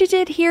kind of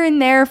did here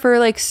and there for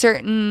like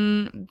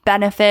certain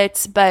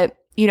benefits, but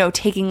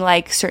taking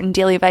like certain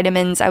daily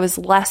vitamins, I was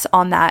less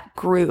on that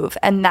groove,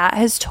 and that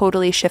has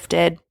totally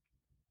shifted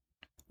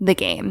the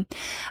game.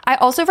 I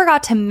also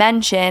forgot to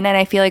mention, and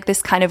I feel like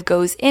this kind of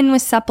goes in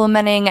with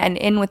supplementing and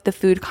in with the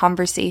food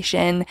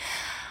conversation.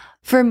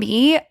 For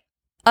me,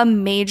 a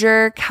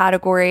major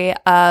category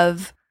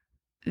of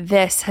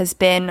this has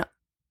been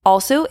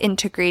also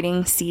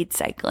integrating seed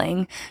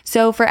cycling.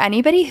 So for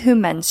anybody who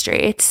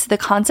menstruates, the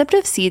concept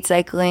of seed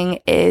cycling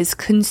is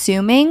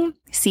consuming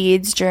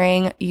seeds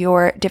during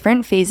your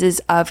different phases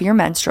of your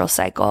menstrual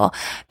cycle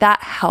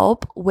that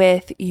help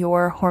with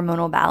your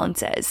hormonal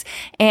balances.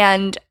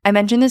 And I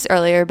mentioned this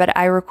earlier, but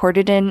I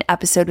recorded an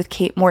episode with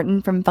Kate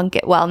Morton from Funk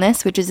It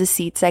Wellness, which is a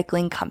seed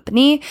cycling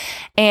company.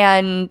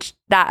 And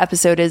that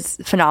episode is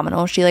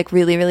phenomenal. She like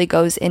really, really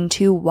goes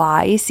into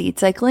why seed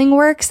cycling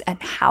works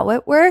and how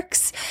it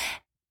works.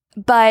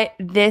 But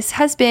this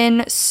has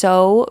been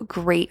so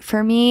great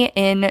for me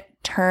in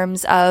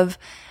terms of,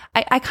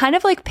 I kind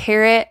of like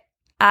pair it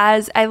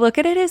as I look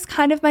at it as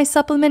kind of my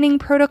supplementing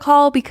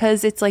protocol,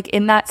 because it's like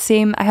in that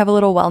same, I have a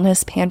little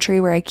wellness pantry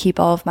where I keep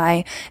all of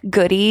my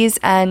goodies,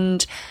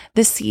 and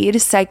the seed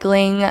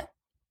cycling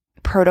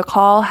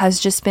protocol has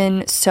just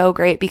been so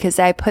great because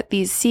I put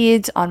these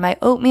seeds on my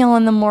oatmeal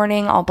in the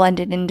morning. I'll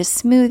blend it into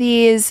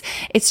smoothies.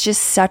 It's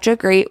just such a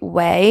great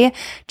way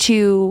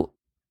to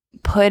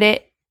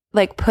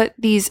put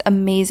these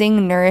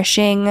amazing,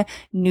 nourishing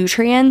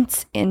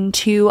nutrients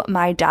into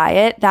my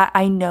diet that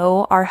I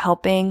know are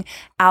helping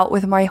out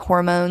with my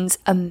hormones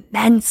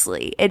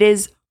immensely. It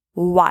is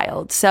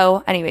wild.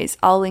 So anyways,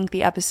 I'll link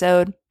the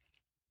episode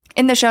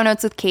in the show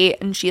notes with Kate,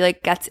 and she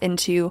like gets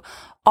into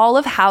all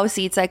of how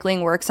seed cycling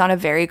works on a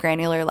very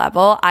granular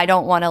level. I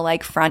don't want to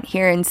like front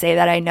here and say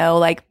that I know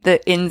like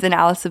the ins and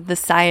outs of the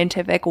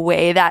scientific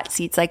way that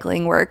seed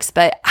cycling works,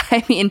 but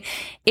I mean,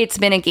 it's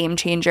been a game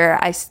changer.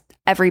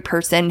 Every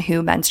person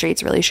who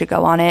menstruates really should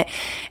go on it.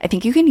 I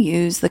think you can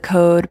use the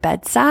code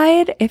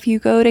bedside if you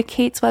go to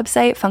Kate's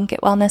website,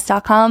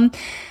 funkitwellness.com.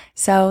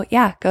 So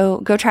yeah,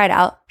 go try it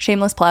out.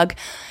 Shameless plug.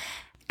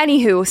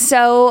 Anywho,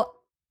 so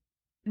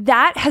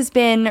that has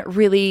been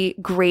really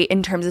great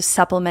in terms of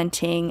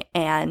supplementing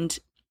and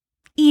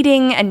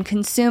eating and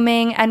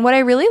consuming. And what I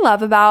really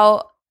love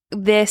about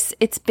this,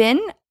 it's been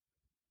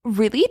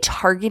really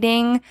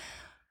targeting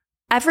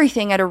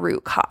everything at a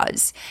root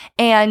cause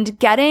and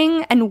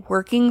getting and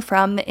working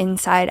from the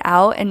inside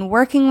out and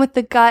working with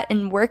the gut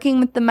and working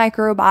with the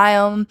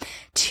microbiome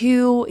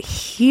to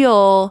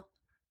heal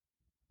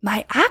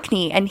my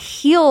acne and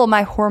heal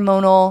my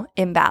hormonal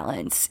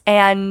imbalance.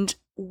 And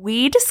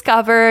we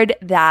discovered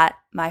that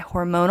my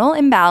hormonal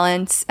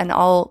imbalance, and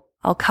I'll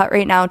cut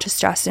right now to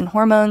stress and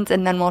hormones,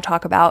 and then we'll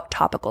talk about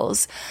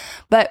topicals.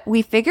 But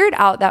we figured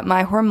out that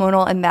my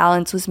hormonal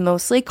imbalance was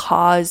mostly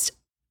caused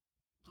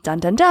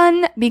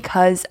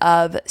because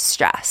of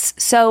stress.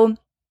 So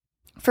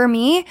for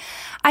me,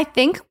 I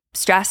think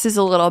stress is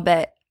a little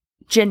bit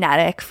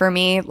genetic for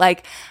me.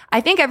 Like,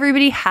 I think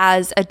everybody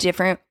has a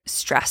different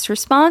stress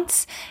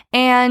response,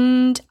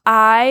 and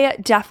I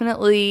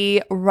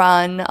definitely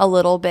run a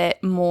little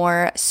bit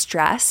more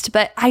stressed,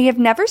 but I have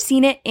never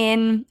seen it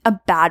in a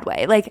bad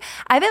way. Like,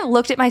 I haven't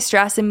looked at my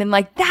stress and been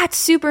like, that's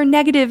super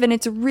negative and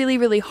it's really,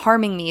 really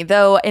harming me.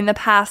 Though in the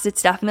past,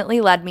 it's definitely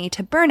led me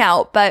to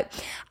burnout. But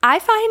I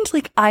find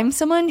like I'm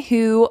someone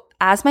who,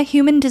 as my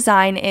human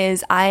design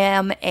is, I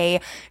am a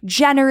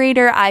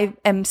generator. I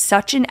am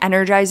such an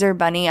energizer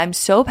bunny. I'm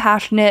so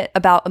passionate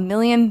about a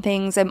million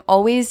things. I'm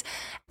always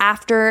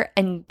after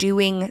and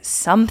doing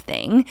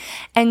something.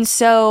 And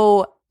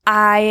so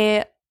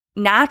I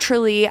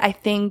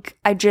think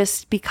I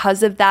just,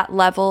 because of that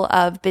level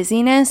of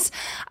busyness,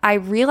 I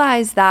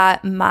realized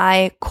that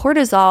my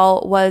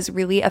cortisol was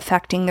really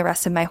affecting the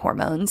rest of my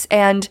hormones.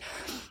 And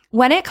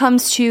when it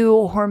comes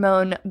to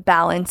hormone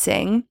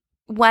balancing,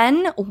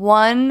 when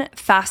one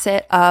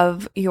facet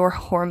of your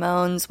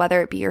hormones,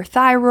 whether it be your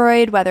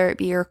thyroid, whether it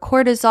be your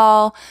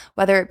cortisol,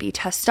 whether it be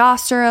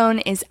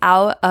testosterone, is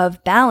out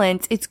of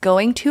balance, it's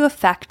going to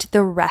affect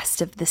the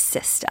rest of the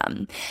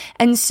system.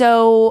 And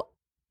so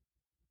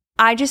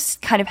I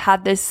just kind of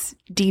had this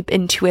deep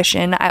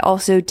intuition. I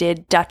also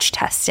did Dutch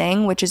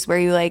testing, which is where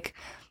you like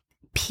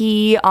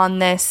pee on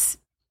this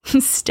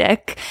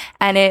stick,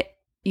 and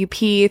you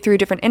pee through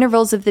different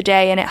intervals of the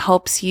day, and it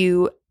helps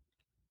you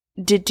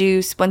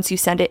deduce, once you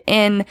send it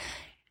in,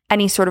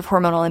 any sort of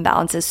hormonal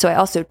imbalances. So I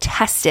also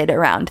tested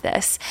around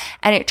this.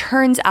 And it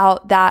turns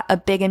out that a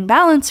big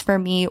imbalance for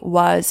me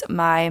was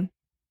my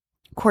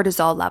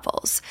cortisol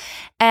levels.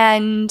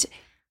 And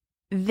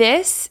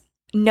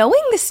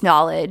knowing this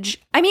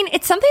knowledge, I mean,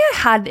 it's something I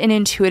had an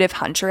intuitive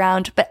hunch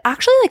around, but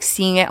actually like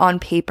seeing it on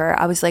paper,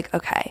 I was like,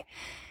 okay,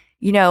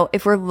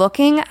 if we're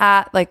looking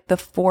at like the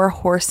 4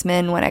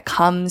 horsemen when it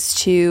comes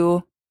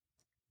to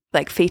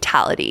like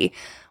fatality,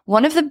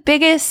 one of the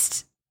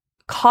biggest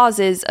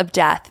causes of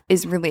death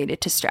is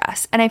related to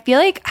stress. And I feel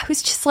like I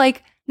was just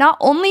like, not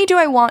only do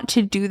I want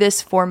to do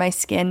this for my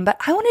skin, but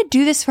I want to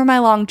do this for my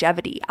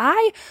longevity.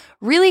 I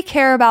really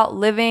care about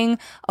living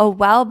a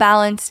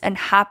well-balanced and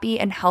happy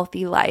and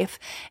healthy life.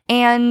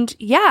 And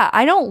yeah,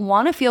 I don't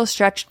want to feel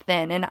stretched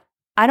thin, and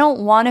I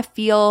don't want to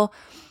feel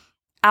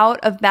out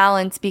of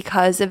balance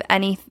because of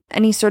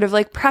any sort of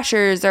like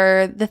pressures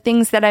or the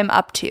things that I'm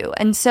up to.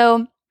 And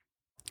so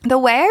the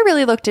way I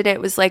really looked at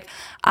it was like,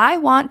 I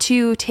want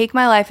to take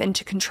my life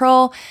into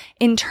control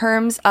in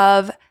terms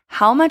of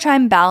how much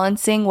I'm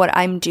balancing what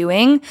I'm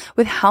doing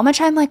with how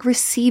much I'm like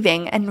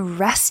receiving and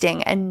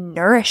resting and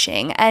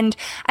nourishing. And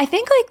I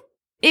think like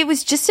it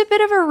was just a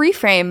bit of a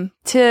reframe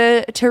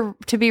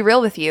to be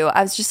real with you.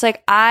 I was just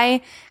like,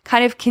 I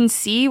kind of can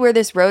see where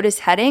this road is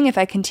heading if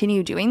I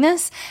continue doing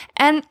this.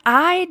 And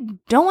I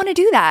don't want to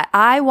do that.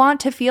 I want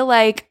to feel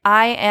like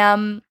I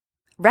am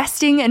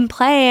resting and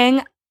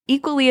playing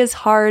equally as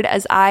hard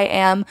as I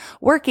am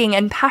working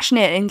and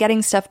passionate and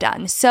getting stuff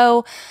done.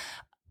 So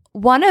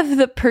one of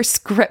the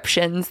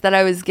prescriptions that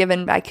I was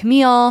given by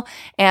Camille,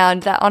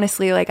 and that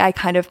honestly, like I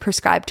kind of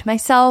prescribed to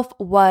myself,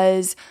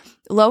 was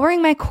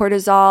lowering my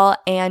cortisol.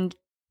 And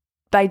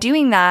by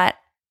doing that,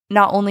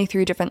 not only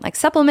through different like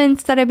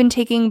supplements that I've been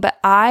taking, but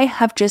I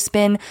have just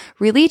been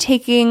really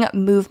taking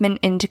movement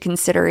into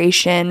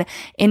consideration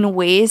in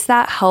ways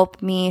that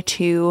help me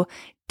to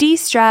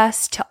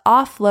de-stress, to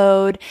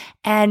offload.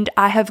 And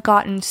I have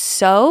gotten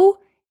so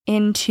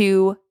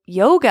into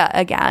yoga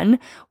again,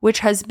 which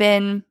has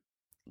been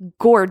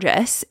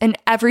gorgeous in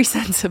every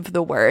sense of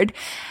the word.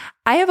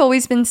 I have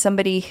always been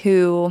somebody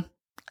who,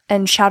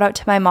 and shout out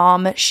to my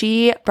mom,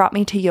 she brought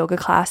me to yoga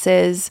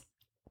classes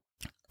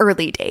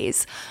early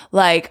days.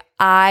 Like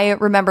I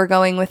remember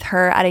going with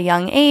her at a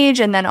young age,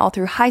 and then all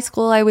through high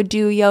school I would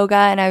do yoga,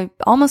 and I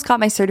almost got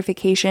my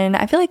certification.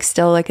 I feel like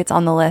still like it's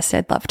on the list.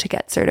 I'd love to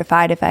get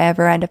certified if I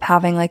ever end up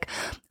having like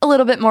a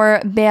little bit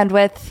more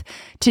bandwidth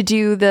to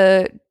do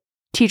the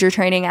teacher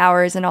training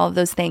hours and all of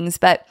those things,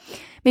 but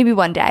maybe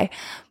one day.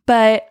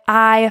 But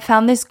I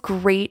found this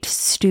great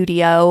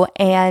studio,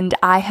 and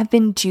I have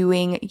been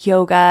doing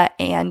yoga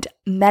and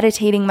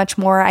meditating much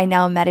more. I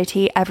now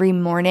meditate every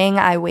morning.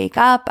 I wake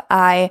up,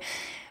 I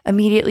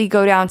immediately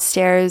go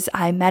downstairs,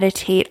 I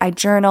meditate, I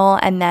journal,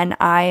 and then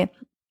I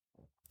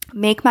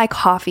make my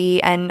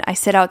coffee and I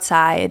sit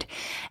outside.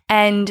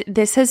 And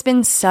this has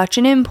been such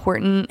an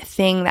important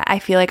thing that I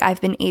feel like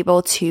I've been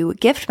able to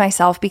gift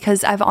myself,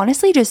 because I've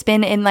honestly just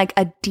been in like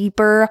a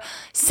deeper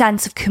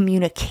sense of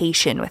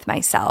communication with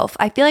myself.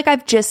 I feel like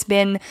I've just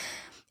been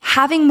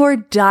having more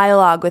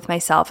dialogue with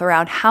myself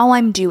around how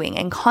I'm doing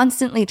and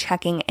constantly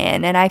checking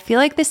in. And I feel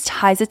like this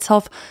ties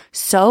itself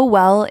so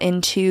well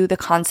into the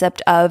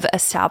concept of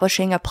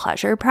establishing a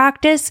pleasure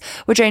practice,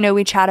 which I know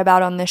we chat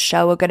about on this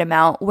show a good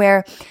amount,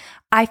 where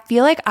I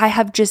feel like I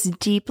have just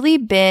deeply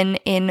been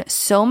in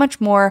so much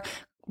more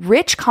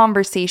rich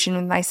conversation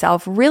with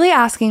myself, really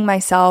asking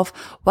myself,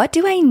 what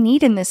do I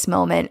need in this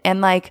moment?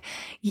 And like,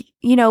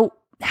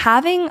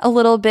 having a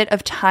little bit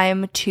of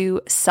time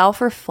to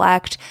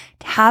self-reflect,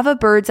 have a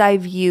bird's eye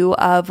view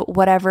of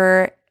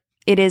whatever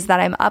it is that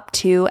I'm up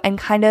to, and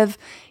kind of,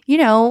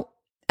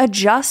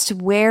 adjust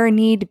where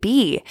need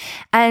be.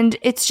 And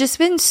it's just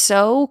been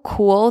so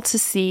cool to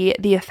see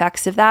the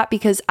effects of that,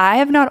 because I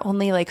have not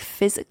only like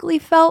physically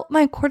felt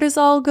my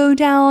cortisol go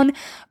down,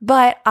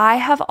 but I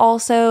have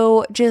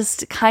also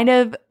just kind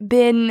of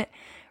been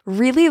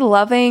really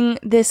loving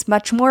this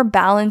much more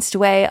balanced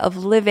way of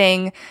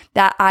living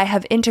that I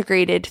have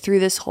integrated through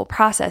this whole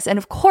process. And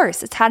of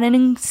course, it's had an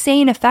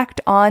insane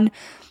effect on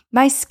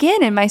my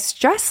skin and my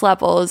stress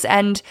levels,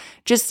 and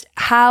just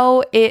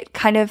how it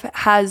kind of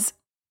has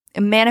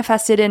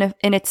manifested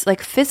in its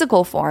like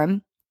physical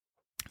form.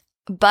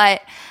 But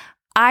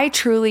I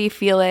truly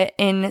feel it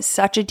in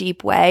such a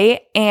deep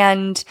way.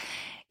 And,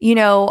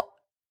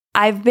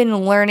 I've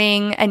been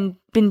learning and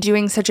been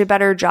doing such a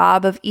better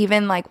job of,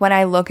 even like when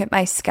I look at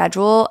my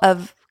schedule,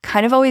 of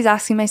kind of always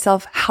asking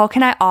myself, how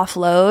can I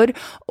offload?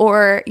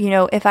 Or,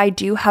 if I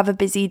do have a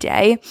busy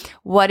day,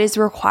 what is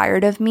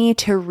required of me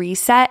to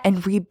reset and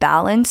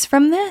rebalance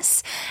from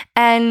this?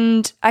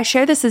 And I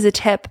share this as a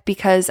tip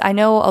because I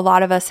know a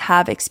lot of us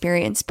have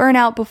experienced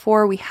burnout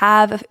before. We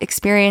have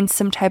experienced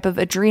some type of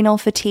adrenal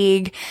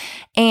fatigue.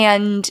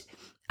 And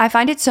I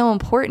find it so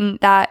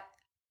important that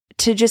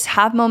to just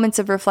have moments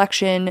of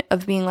reflection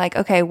of being like,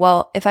 okay,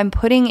 well, if I'm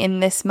putting in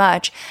this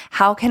much,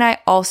 how can I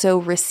also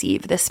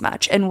receive this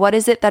much? And what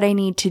is it that I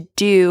need to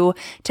do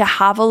to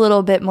have a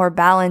little bit more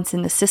balance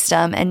in the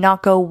system and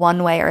not go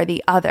one way or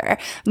the other?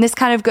 And this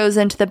kind of goes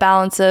into the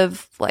balance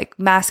of like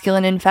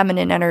masculine and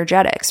feminine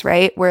energetics,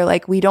 right? Where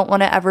like we don't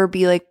want to ever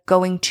be like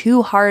going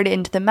too hard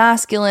into the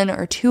masculine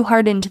or too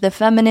hard into the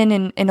feminine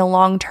in a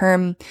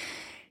long-term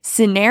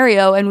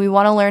scenario, and we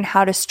want to learn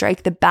how to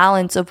strike the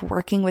balance of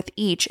working with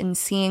each and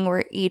seeing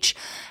where each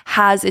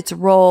has its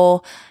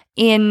role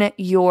in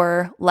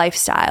your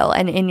lifestyle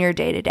and in your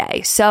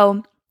day-to-day.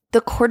 So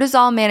the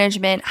cortisol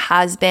management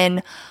has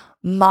been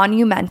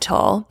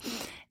monumental.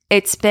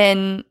 It's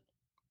been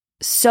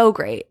so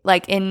great,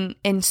 like in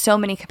so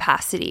many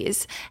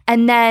capacities.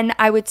 And then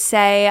I would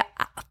say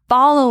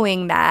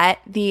following that,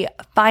 the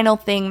final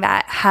thing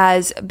that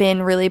has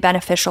been really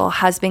beneficial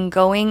has been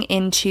going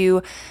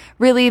into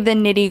really the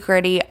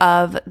nitty-gritty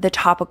of the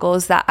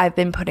topicals that I've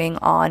been putting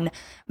on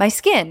my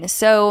skin.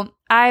 So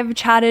I've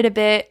chatted a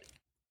bit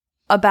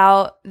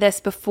about this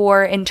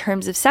before in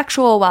terms of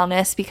sexual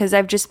wellness because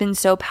I've just been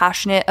so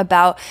passionate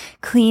about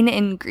clean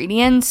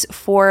ingredients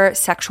for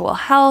sexual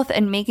health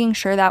and making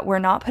sure that we're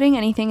not putting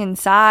anything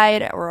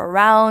inside or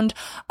around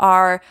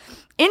our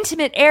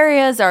intimate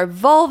areas, our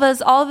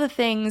vulvas, all the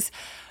things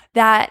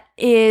that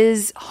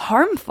is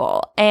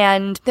harmful.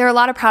 And there are a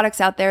lot of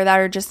products out there that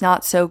are just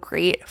not so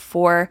great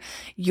for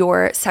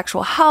your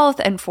sexual health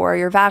and for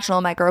your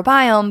vaginal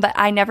microbiome, but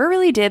I never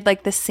really did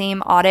like the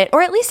same audit,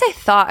 or at least I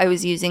thought I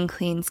was using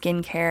clean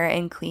skincare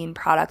and clean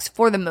products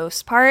for the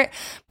most part.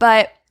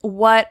 But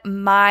what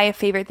my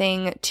favorite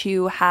thing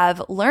to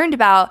have learned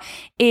about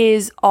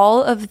is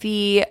all of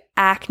the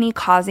acne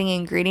causing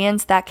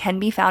ingredients that can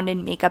be found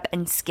in makeup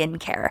and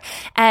skincare.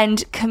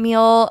 And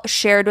Camille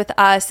shared with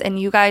us, and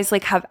you guys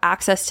like have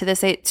access to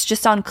this. It's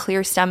just on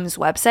ClearStem's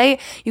website.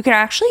 You can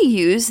actually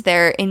use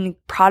their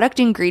product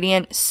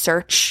ingredient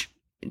search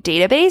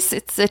database.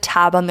 It's a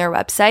tab on their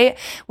website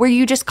where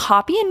you just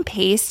copy and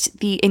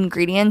paste the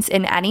ingredients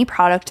in any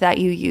product that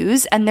you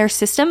use, and their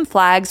system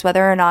flags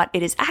whether or not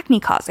it is acne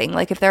causing,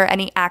 like if there are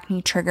any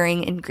acne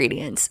triggering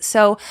ingredients.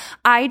 So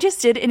I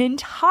just did an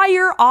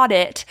entire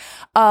audit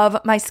of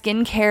my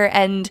skincare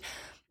and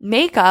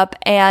makeup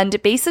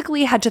and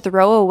basically had to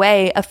throw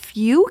away a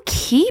few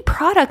key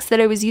products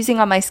that I was using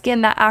on my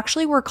skin that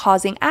actually were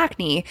causing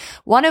acne.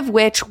 One of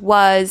which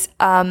was,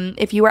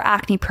 if you are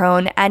acne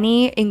prone,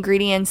 any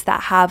ingredients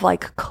that have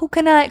like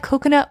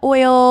coconut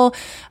oil,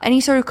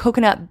 any sort of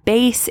coconut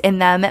base in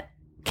them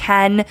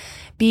can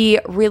be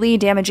really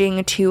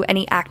damaging to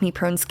any acne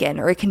prone skin,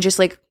 or it can just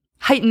like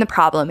heighten the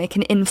problem. It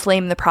can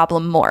inflame the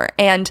problem more.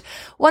 And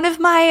one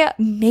of my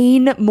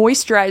main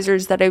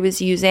moisturizers that I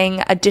was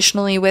using,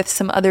 additionally with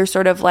some other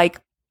sort of like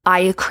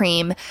eye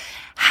cream,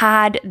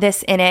 had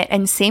this in it.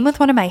 And same with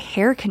one of my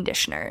hair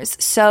conditioners.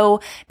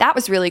 So that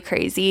was really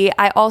crazy.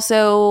 I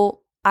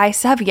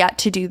have yet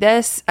to do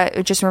this.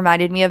 It just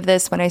reminded me of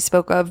this when I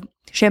spoke of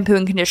shampoo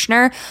and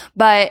conditioner,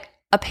 but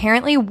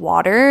apparently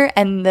water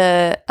and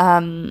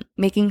the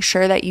making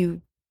sure that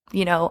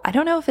I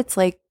don't know if it's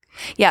like,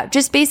 yeah,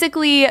 just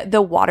basically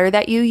the water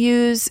that you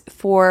use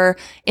for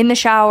in the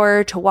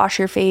shower, to wash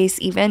your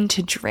face, even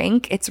to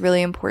drink. It's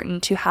really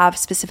important to have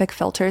specific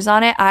filters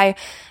on it. I'm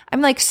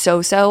like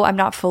I'm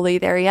not fully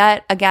there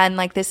yet. Again,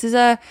 like this is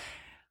a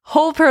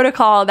whole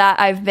protocol that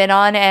I've been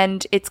on,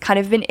 and it's kind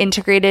of been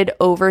integrated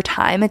over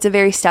time. It's a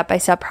very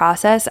step-by-step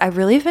process. I've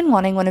really been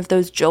wanting one of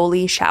those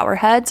Jolie shower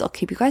heads. I'll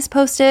keep you guys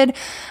posted,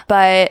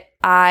 but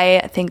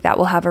I think that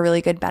will have a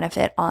really good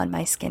benefit on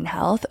my skin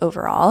health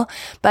overall.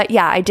 But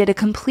yeah, I did a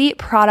complete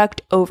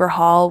product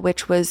overhaul,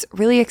 which was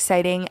really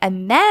exciting.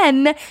 And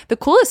then the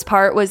coolest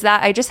part was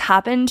that I just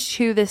happened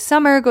to this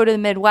summer go to the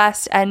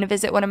Midwest and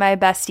visit one of my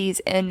besties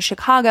in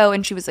Chicago.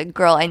 And she was like,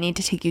 girl, I need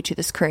to take you to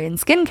this Korean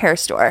skincare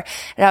store.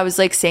 And I was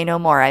like, say no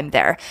more, I'm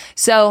there.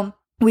 So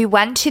we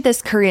went to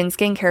this Korean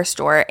skincare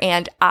store,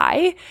 and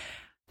I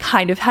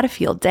kind of had a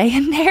field day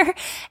in there,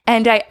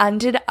 and I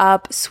ended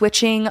up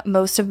switching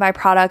most of my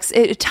products.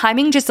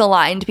 Timing just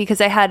aligned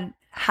because I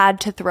had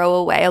to throw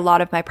away a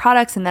lot of my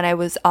products, and then I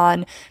was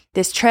on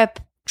this trip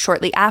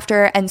shortly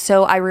after, and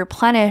so I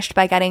replenished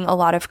by getting a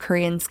lot of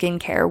Korean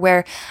skincare,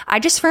 where I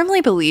just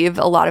firmly believe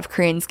a lot of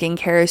Korean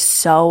skincare is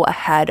so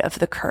ahead of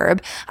the curve.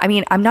 I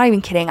mean, I'm not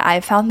even kidding. I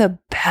found the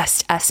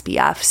best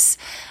SPFs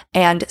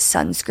and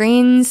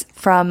sunscreens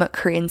from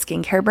Korean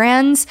skincare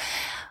brands.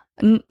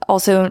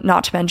 Also,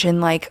 not to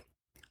mention, like,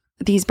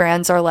 these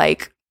brands are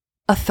like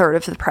a third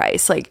of the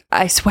price. Like,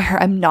 I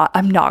swear I'm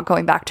not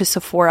going back to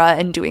Sephora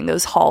and doing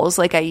those hauls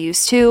like I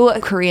used to.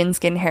 Korean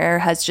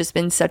skincare has just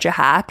been such a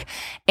hack.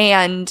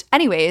 And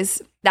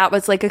anyways, that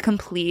was like a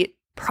complete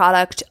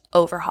product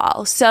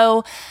overhaul.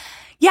 So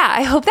yeah,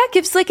 I hope that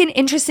gives like an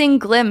interesting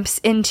glimpse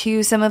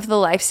into some of the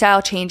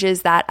lifestyle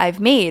changes that I've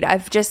made.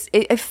 I've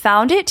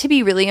found it to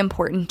be really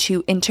important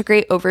to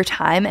integrate over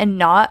time and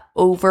not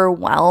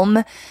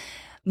overwhelm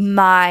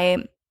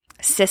my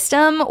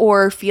system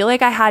or feel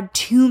like I had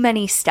too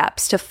many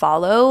steps to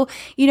follow.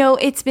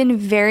 It's been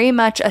very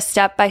much a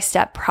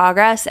step-by-step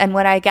progress. And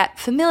when I get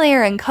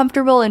familiar and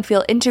comfortable and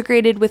feel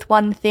integrated with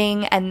one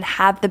thing and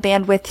have the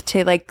bandwidth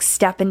to like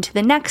step into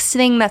the next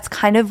thing, that's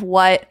kind of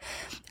what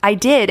I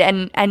did.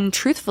 And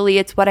truthfully,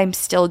 it's what I'm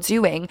still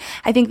doing.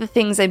 I think the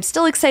things I'm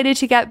still excited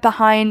to get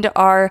behind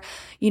are,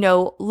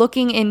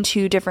 looking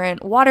into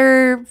different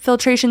water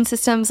filtration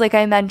systems, like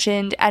I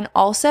mentioned. And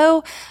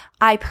also,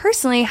 I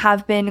personally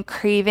have been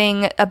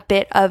craving a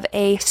bit of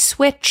a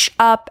switch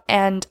up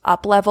and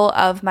up level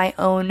of my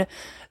own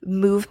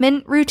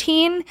movement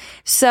routine.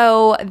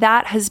 So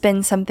that has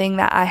been something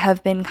that I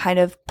have been kind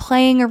of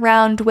playing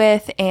around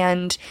with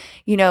and,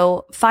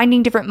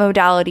 finding different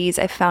modalities.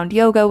 I've found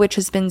yoga, which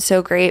has been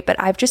so great, but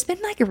I've just been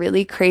like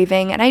really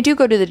craving, and I do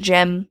go to the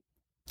gym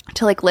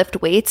to like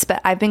lift weights,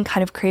 but I've been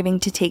kind of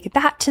craving to take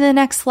that to the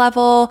next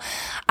level.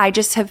 I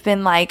just have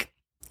been like,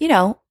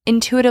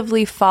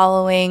 intuitively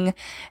following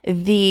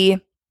the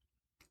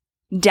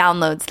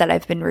downloads that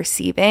I've been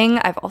receiving.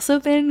 I've also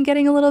been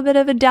getting a little bit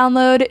of a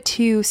download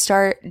to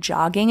start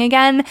jogging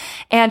again.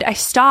 And I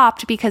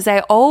stopped because I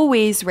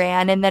always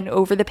ran. And then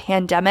over the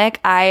pandemic,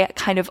 I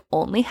kind of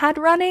only had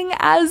running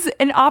as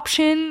an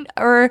option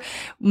or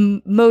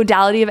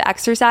modality of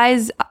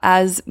exercise,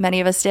 as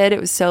many of us did. It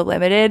was so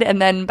limited.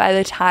 And then by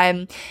the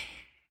time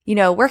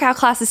workout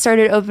classes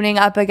started opening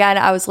up again,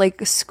 I was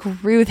like,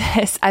 screw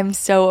this. I'm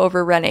so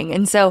over running.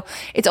 And so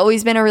it's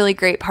always been a really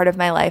great part of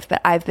my life,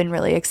 but I've been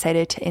really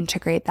excited to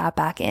integrate that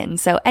back in.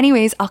 So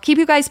anyways, I'll keep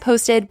you guys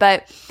posted,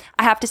 but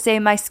I have to say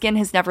my skin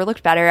has never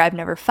looked better. I've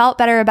never felt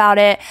better about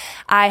it.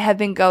 I have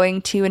been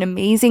going to an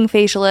amazing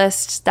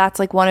facialist. That's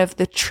like one of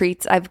the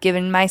treats I've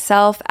given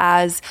myself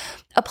as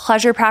a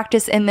pleasure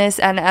practice in this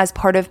and as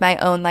part of my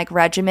own like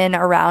regimen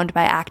around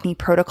my acne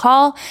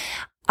protocol.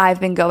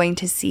 I've been going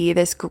to see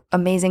this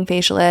amazing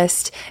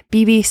facialist,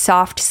 BB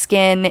Soft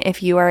Skin.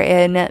 If you are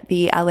in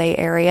the LA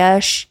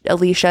area,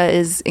 Alicia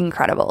is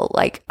incredible.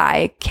 Like,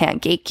 I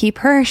can't gatekeep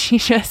her. She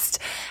just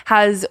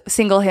has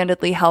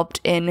single-handedly helped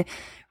in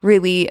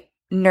really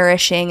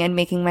nourishing and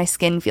making my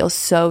skin feel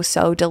so,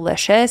 so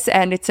delicious.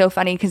 And it's so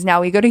funny because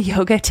now we go to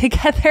yoga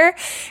together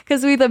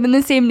because we live in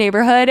the same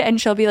neighborhood,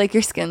 and she'll be like,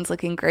 your skin's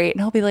looking great.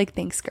 And I'll be like,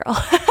 thanks,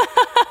 girl.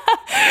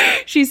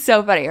 She's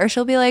so funny. Or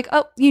she'll be like,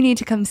 oh, you need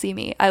to come see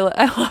me. I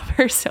love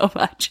her so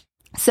much.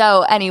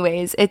 So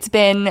anyways, it's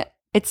been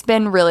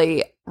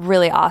really,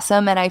 really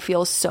awesome. And I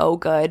feel so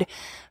good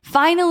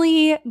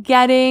finally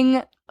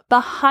getting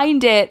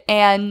behind it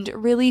and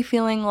really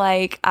feeling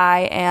like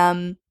I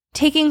am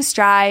taking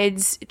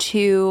strides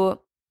to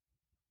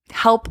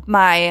help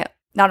not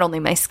only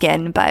my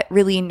skin, but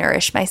really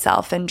nourish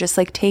myself and just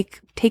like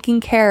taking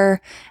care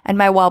and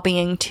my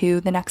well-being to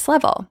the next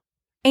level.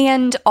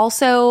 And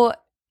also,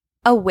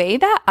 a way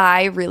that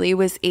I really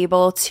was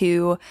able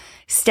to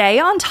stay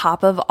on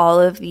top of all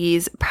of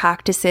these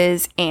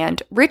practices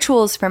and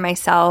rituals for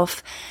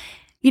myself,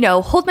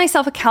 hold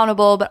myself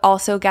accountable, but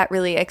also get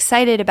really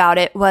excited about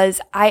it, was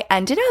I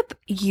ended up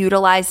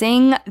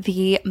utilizing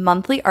the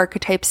monthly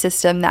archetype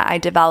system that I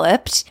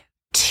developed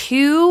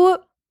to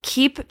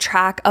keep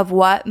track of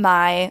what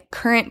my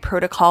current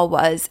protocol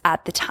was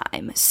at the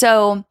time.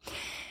 So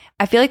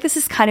I feel like this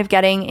is kind of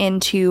getting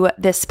into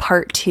this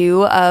part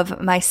 2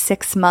 of my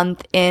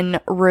 6-month in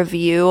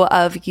review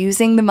of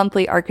using the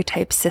monthly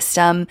archetype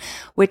system,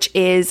 which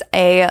is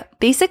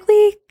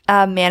basically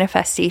a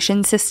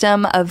manifestation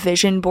system of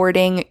vision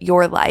boarding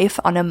your life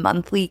on a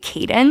monthly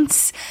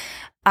cadence.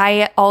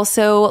 I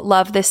also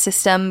love this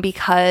system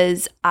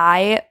because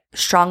I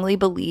strongly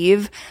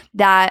believe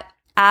that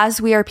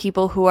as we are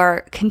people who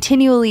are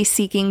continually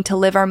seeking to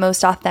live our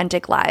most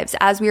authentic lives,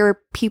 as we are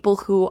people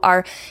who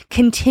are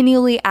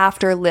continually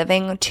after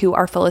living to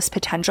our fullest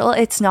potential,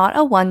 it's not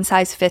a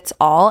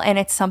one-size-fits-all, and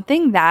it's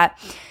something that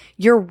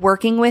you're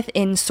working with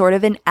in sort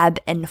of an ebb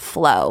and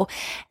flow.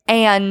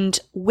 And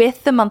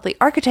with the monthly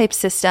archetype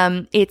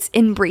system, it's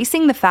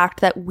embracing the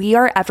fact that we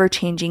are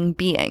ever-changing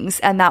beings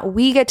and that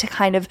we get to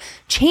kind of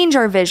change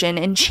our vision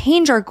and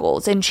change our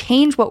goals and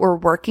change what we're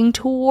working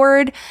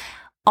toward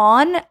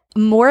on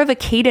more of a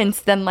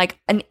cadence than like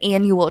an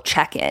annual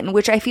check-in,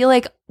 which I feel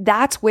like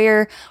that's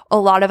where a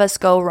lot of us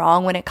go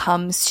wrong when it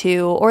comes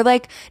to, or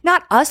like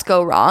not us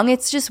go wrong,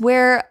 it's just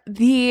where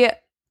the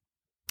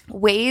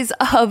ways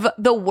of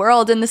the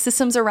world and the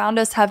systems around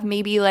us have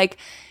maybe like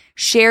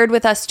shared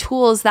with us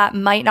tools that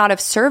might not have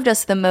served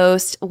us the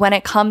most when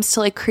it comes to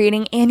like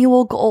creating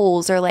annual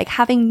goals or like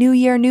having new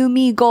year, new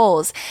me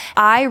goals.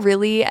 I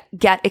really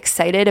get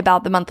excited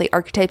about the monthly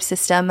archetype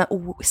system,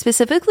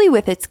 specifically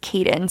with its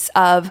cadence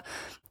of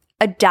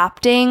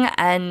adapting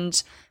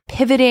and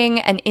pivoting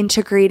and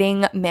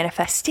integrating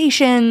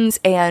manifestations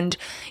and,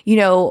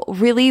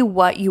 really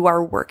what you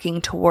are working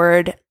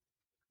toward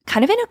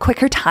kind of in a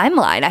quicker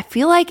timeline. I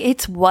feel like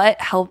it's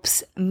what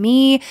helps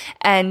me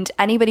and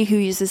anybody who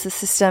uses the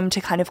system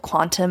to kind of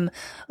quantum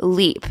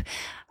leap.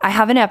 I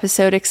have an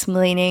episode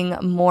explaining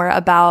more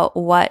about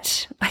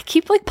what I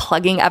keep like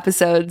plugging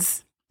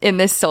episodes in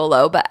this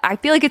solo, but I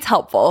feel like it's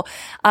helpful.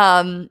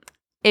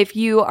 if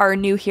you are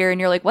new here and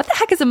you're like, what the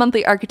heck is a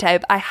monthly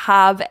archetype? I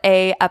have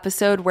a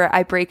episode where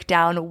I break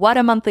down what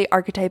a monthly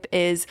archetype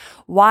is,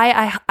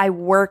 why I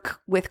work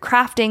with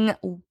crafting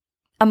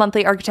a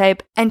monthly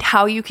archetype, and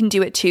how you can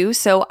do it too.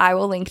 So I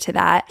will link to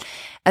that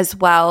as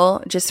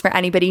well, just for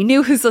anybody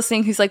new who's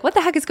listening, who's like, what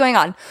the heck is going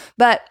on?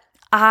 But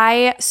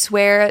I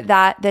swear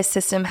that this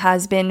system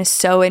has been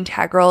so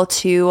integral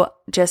to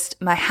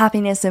just my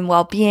happiness and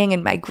well-being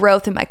and my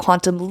growth and my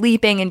quantum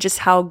leaping and just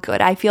how good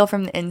I feel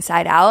from the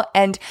inside out.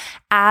 And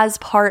as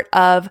part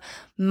of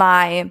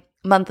my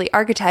monthly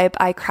archetype,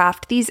 I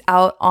craft these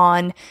out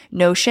on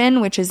Notion,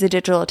 which is a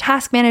digital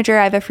task manager.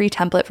 I have a free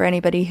template for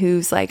anybody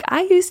who's like,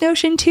 I use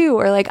Notion too,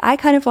 or like, I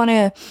kind of want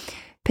to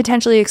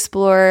potentially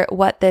explore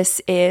what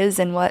this is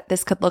and what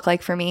this could look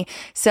like for me.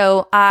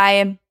 So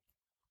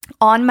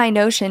on my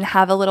Notion,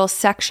 have a little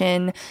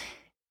section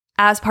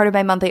as part of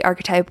my monthly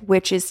archetype,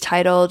 which is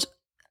titled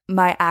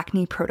My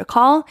Acne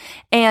Protocol.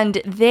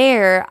 And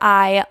there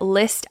I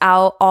list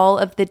out all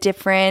of the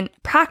different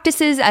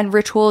practices and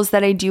rituals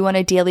that I do on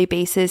a daily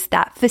basis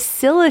that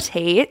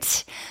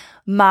facilitate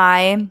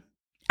my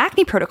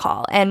acne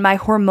protocol and my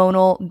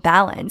hormonal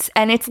balance.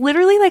 And it's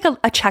literally like a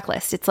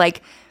checklist. It's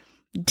like,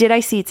 did I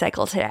seed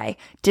cycle today?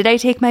 Did I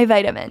take my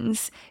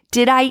vitamins?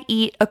 Did I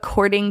eat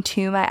according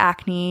to my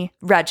acne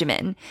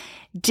regimen?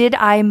 Did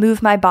I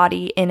move my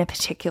body in a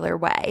particular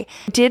way?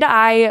 Did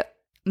I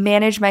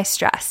manage my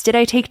stress? Did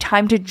I take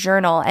time to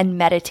journal and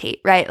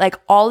meditate, right? Like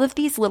all of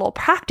these little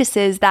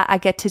practices that I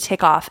get to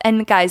tick off.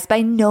 And guys,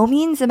 by no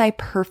means am I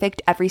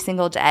perfect every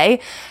single day.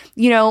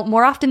 You know,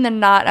 more often than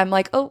not, I'm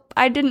like, oh,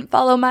 I didn't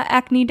follow my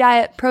acne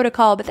diet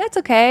protocol, but that's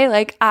okay.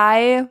 Like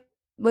I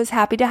was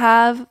happy to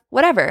have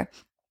whatever.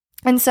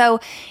 And so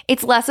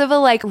it's less of a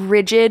like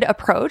rigid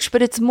approach,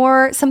 but it's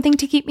more something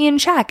to keep me in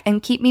check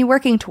and keep me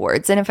working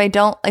towards. And if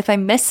I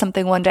miss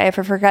something one day, if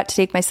I forgot to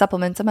take my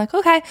supplements, I'm like,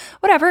 okay,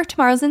 whatever,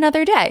 tomorrow's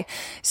another day.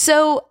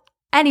 So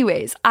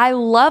anyways, I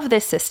love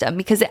this system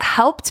because it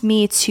helped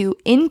me to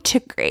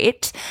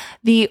integrate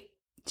the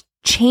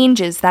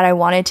changes that I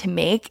wanted to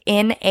make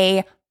in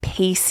a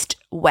paced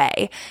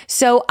way.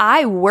 So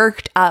I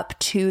worked up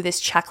to this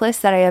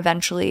checklist that I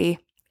eventually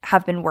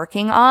have been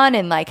working on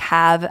and like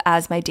have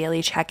as my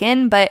daily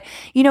check-in. But,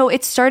 you know,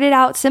 it started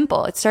out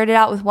simple. It started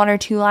out with 1 or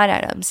 2 line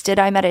items. Did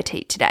I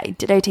meditate today?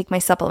 Did I take my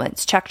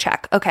supplements? Check,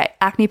 check. Okay.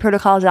 Acne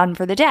protocol done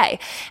for the day.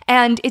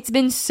 And it's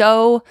been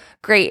so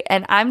great.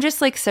 And I'm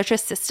just like such a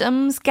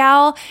systems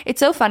gal.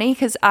 It's so funny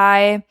because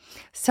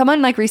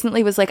someone like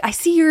recently was like, I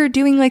see you're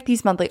doing like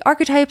these monthly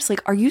archetypes.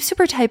 Like, are you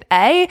super type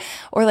A?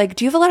 Or like,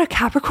 do you have a lot of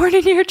Capricorn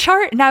in your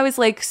chart? And I was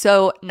like,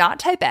 so not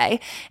type A.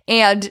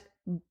 And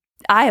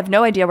I have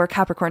no idea where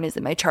Capricorn is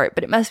in my chart,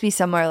 but it must be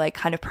somewhere like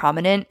kind of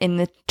prominent in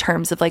the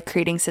terms of like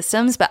creating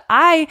systems. But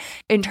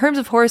in terms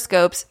of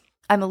horoscopes,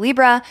 I'm a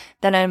Libra,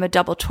 then I'm a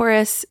double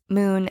Taurus,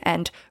 moon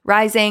and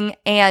rising.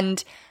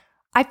 And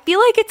I feel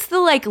like it's the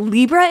like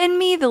Libra in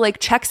me, the like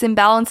checks and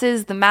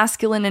balances, the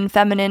masculine and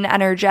feminine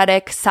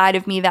energetic side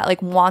of me that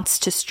like wants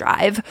to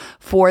strive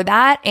for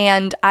that.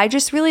 And I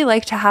just really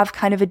like to have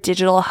kind of a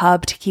digital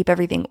hub to keep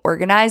everything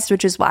organized,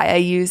 which is why I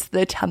use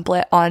the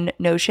template on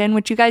Notion,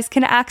 which you guys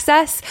can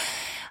access.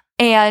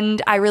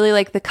 And I really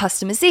like the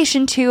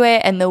customization to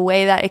it and the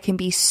way that it can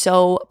be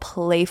so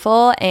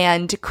playful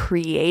and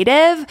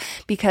creative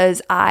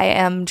because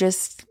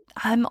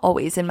I'm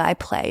always in my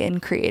play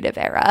and creative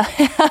era.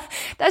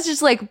 That's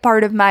just like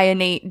part of my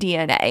innate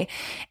DNA.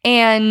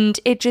 And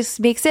it just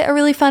makes it a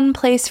really fun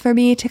place for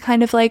me to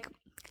kind of like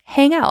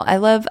hang out. I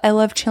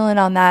love chilling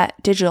on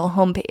that digital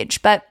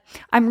homepage. But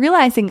I'm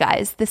realizing,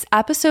 guys, this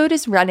episode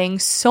is running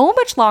so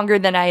much longer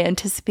than I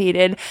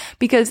anticipated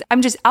because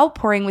I'm just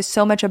outpouring with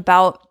so much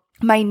about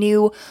my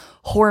new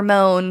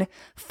hormone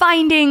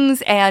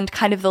findings and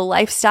kind of the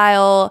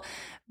lifestyle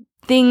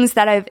things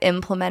that I've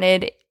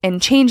implemented and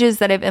changes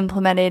that I've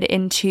implemented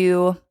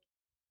into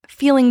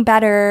feeling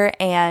better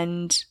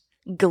and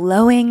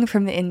glowing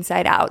from the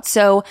inside out.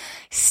 So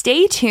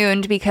stay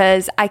tuned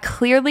because I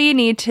clearly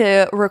need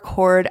to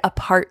record a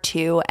part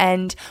 2.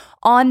 And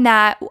on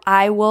that,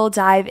 I will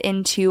dive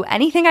into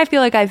anything I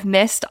feel like I've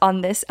missed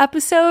on this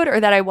episode or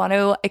that I want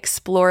to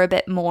explore a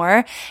bit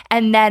more.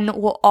 And then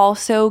we'll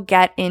also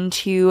get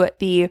into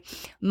the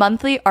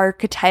monthly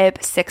archetype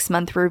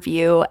 6-month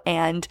review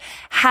and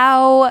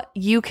how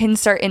you can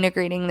start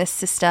integrating this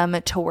system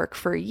to work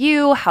for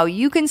you, how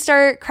you can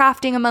start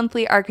crafting a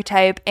monthly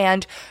archetype,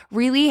 and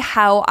really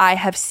how I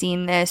have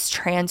seen this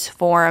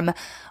transform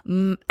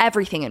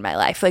everything in my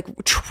life,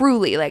 like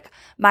truly, like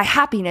my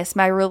happiness,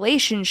 my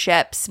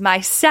relationships,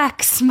 my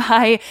sex,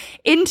 my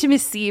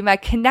intimacy, my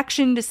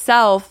connection to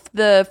self,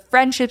 the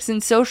friendships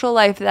and social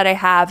life that I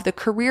have, the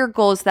career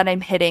goals that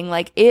I'm hitting.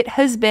 Like it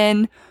has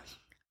been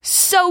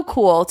so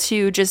cool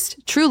to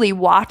just truly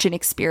watch and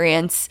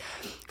experience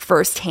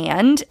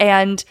firsthand.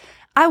 And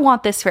I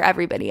want this for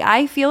everybody.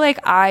 I feel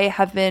like I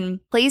have been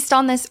placed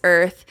on this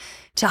earth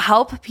to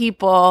help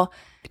people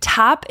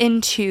tap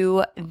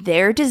into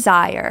their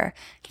desire,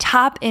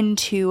 tap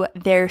into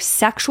their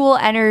sexual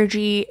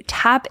energy,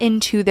 tap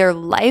into their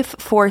life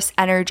force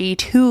energy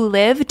to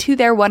live to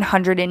their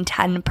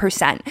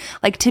 110%.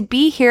 Like to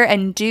be here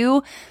and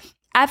do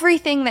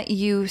everything that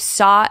you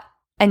sought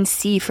and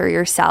see for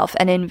yourself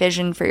and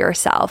envision for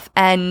yourself.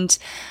 And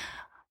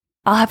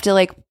I'll have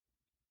to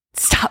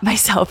stop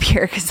myself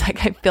here because I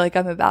feel like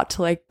I'm about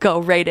to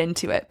go right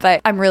into it, but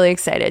I'm really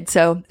excited.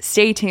 So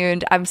stay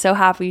tuned. I'm so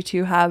happy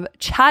to have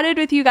chatted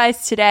with you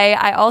guys today.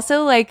 I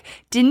also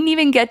didn't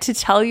even get to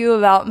tell you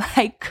about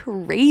my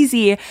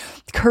crazy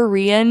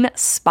Korean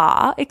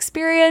spa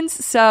experience.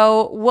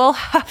 So we'll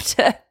have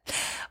to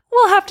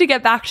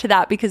get back to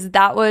that because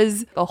that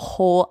was a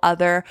whole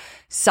other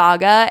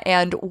saga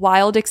and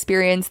wild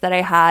experience that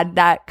I had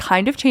that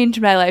kind of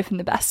changed my life in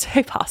the best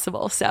way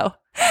possible. So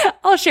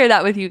I'll share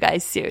that with you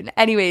guys soon.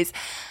 Anyways,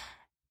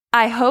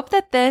 I hope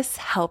that this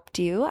helped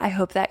you. I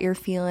hope that you're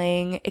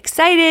feeling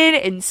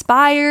excited,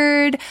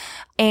 inspired.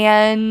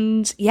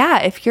 And yeah,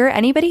 if you're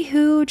anybody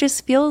who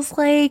just feels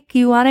like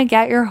you want to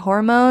get your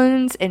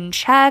hormones in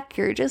check,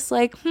 you're just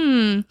I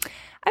feel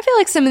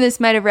like some of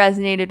this might have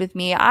resonated with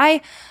me.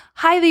 I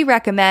highly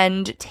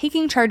recommend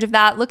taking charge of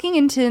that, looking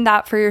into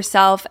that for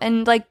yourself,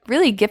 and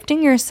really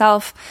gifting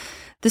yourself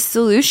the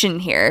solution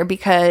here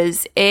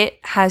because it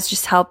has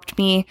just helped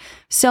me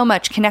so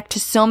much connect to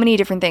so many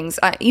different things.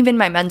 Even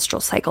my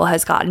menstrual cycle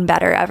has gotten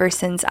better ever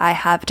since I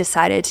have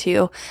decided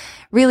to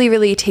really,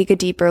 really take a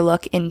deeper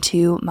look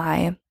into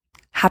my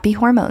happy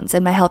hormones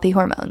and my healthy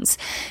hormones.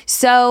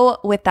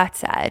 So with that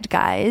said,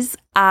 guys,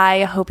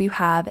 I hope you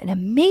have an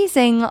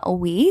amazing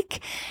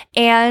week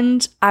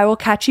and I will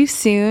catch you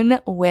soon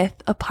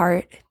with a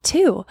part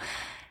 2.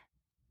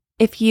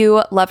 If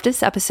you loved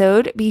this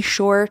episode, be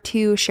sure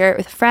to share it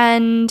with a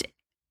friend,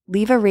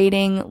 leave a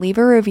rating, leave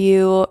a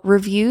review.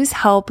 Reviews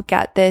help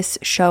get this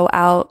show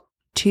out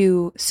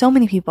to so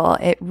many people.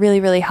 It really,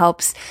 really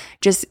helps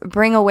just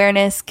bring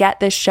awareness,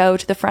 get this show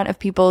to the front of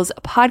people's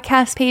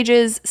podcast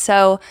pages.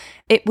 So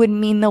it would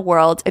mean the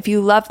world. If you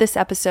love this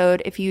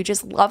episode, if you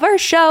just love our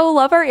show,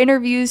 love our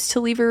interviews, to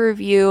leave a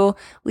review,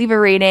 leave a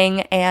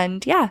rating,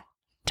 and yeah,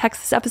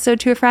 text this episode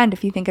to a friend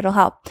if you think it'll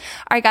help.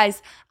 All right,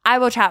 guys, I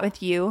will chat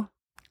with you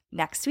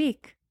next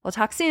week. We'll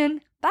talk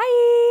soon.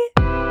 Bye.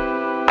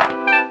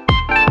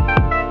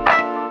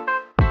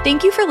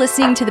 Thank you for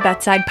listening to the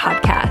Bedside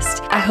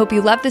Podcast. I hope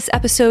you loved this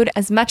episode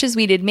as much as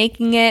we did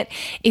making it.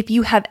 If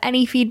you have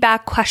any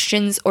feedback,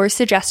 questions, or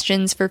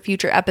suggestions for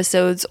future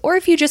episodes, or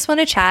if you just want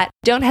to chat,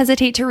 don't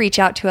hesitate to reach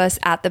out to us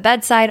at The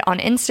Bedside on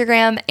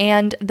Instagram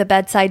and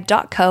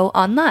thebedside.co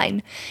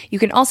online. You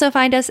can also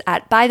find us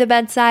at By the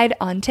Bedside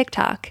on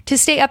TikTok. To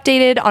stay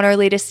updated on our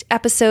latest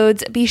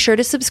episodes, be sure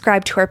to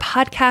subscribe to our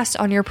podcast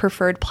on your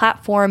preferred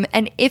platform.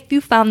 And if you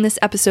found this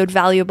episode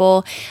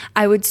valuable,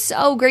 I would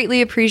so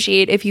greatly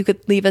appreciate if you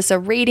could leave us a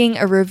rating,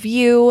 a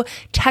review,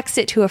 text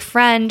it to a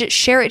friend,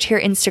 share it to your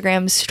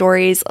Instagram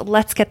stories.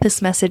 Let's get this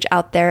message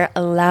out there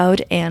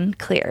loud and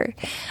clear.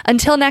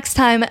 Until next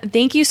time,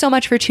 thank you so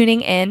much for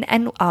tuning in,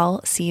 and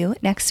I'll see you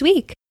next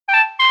week.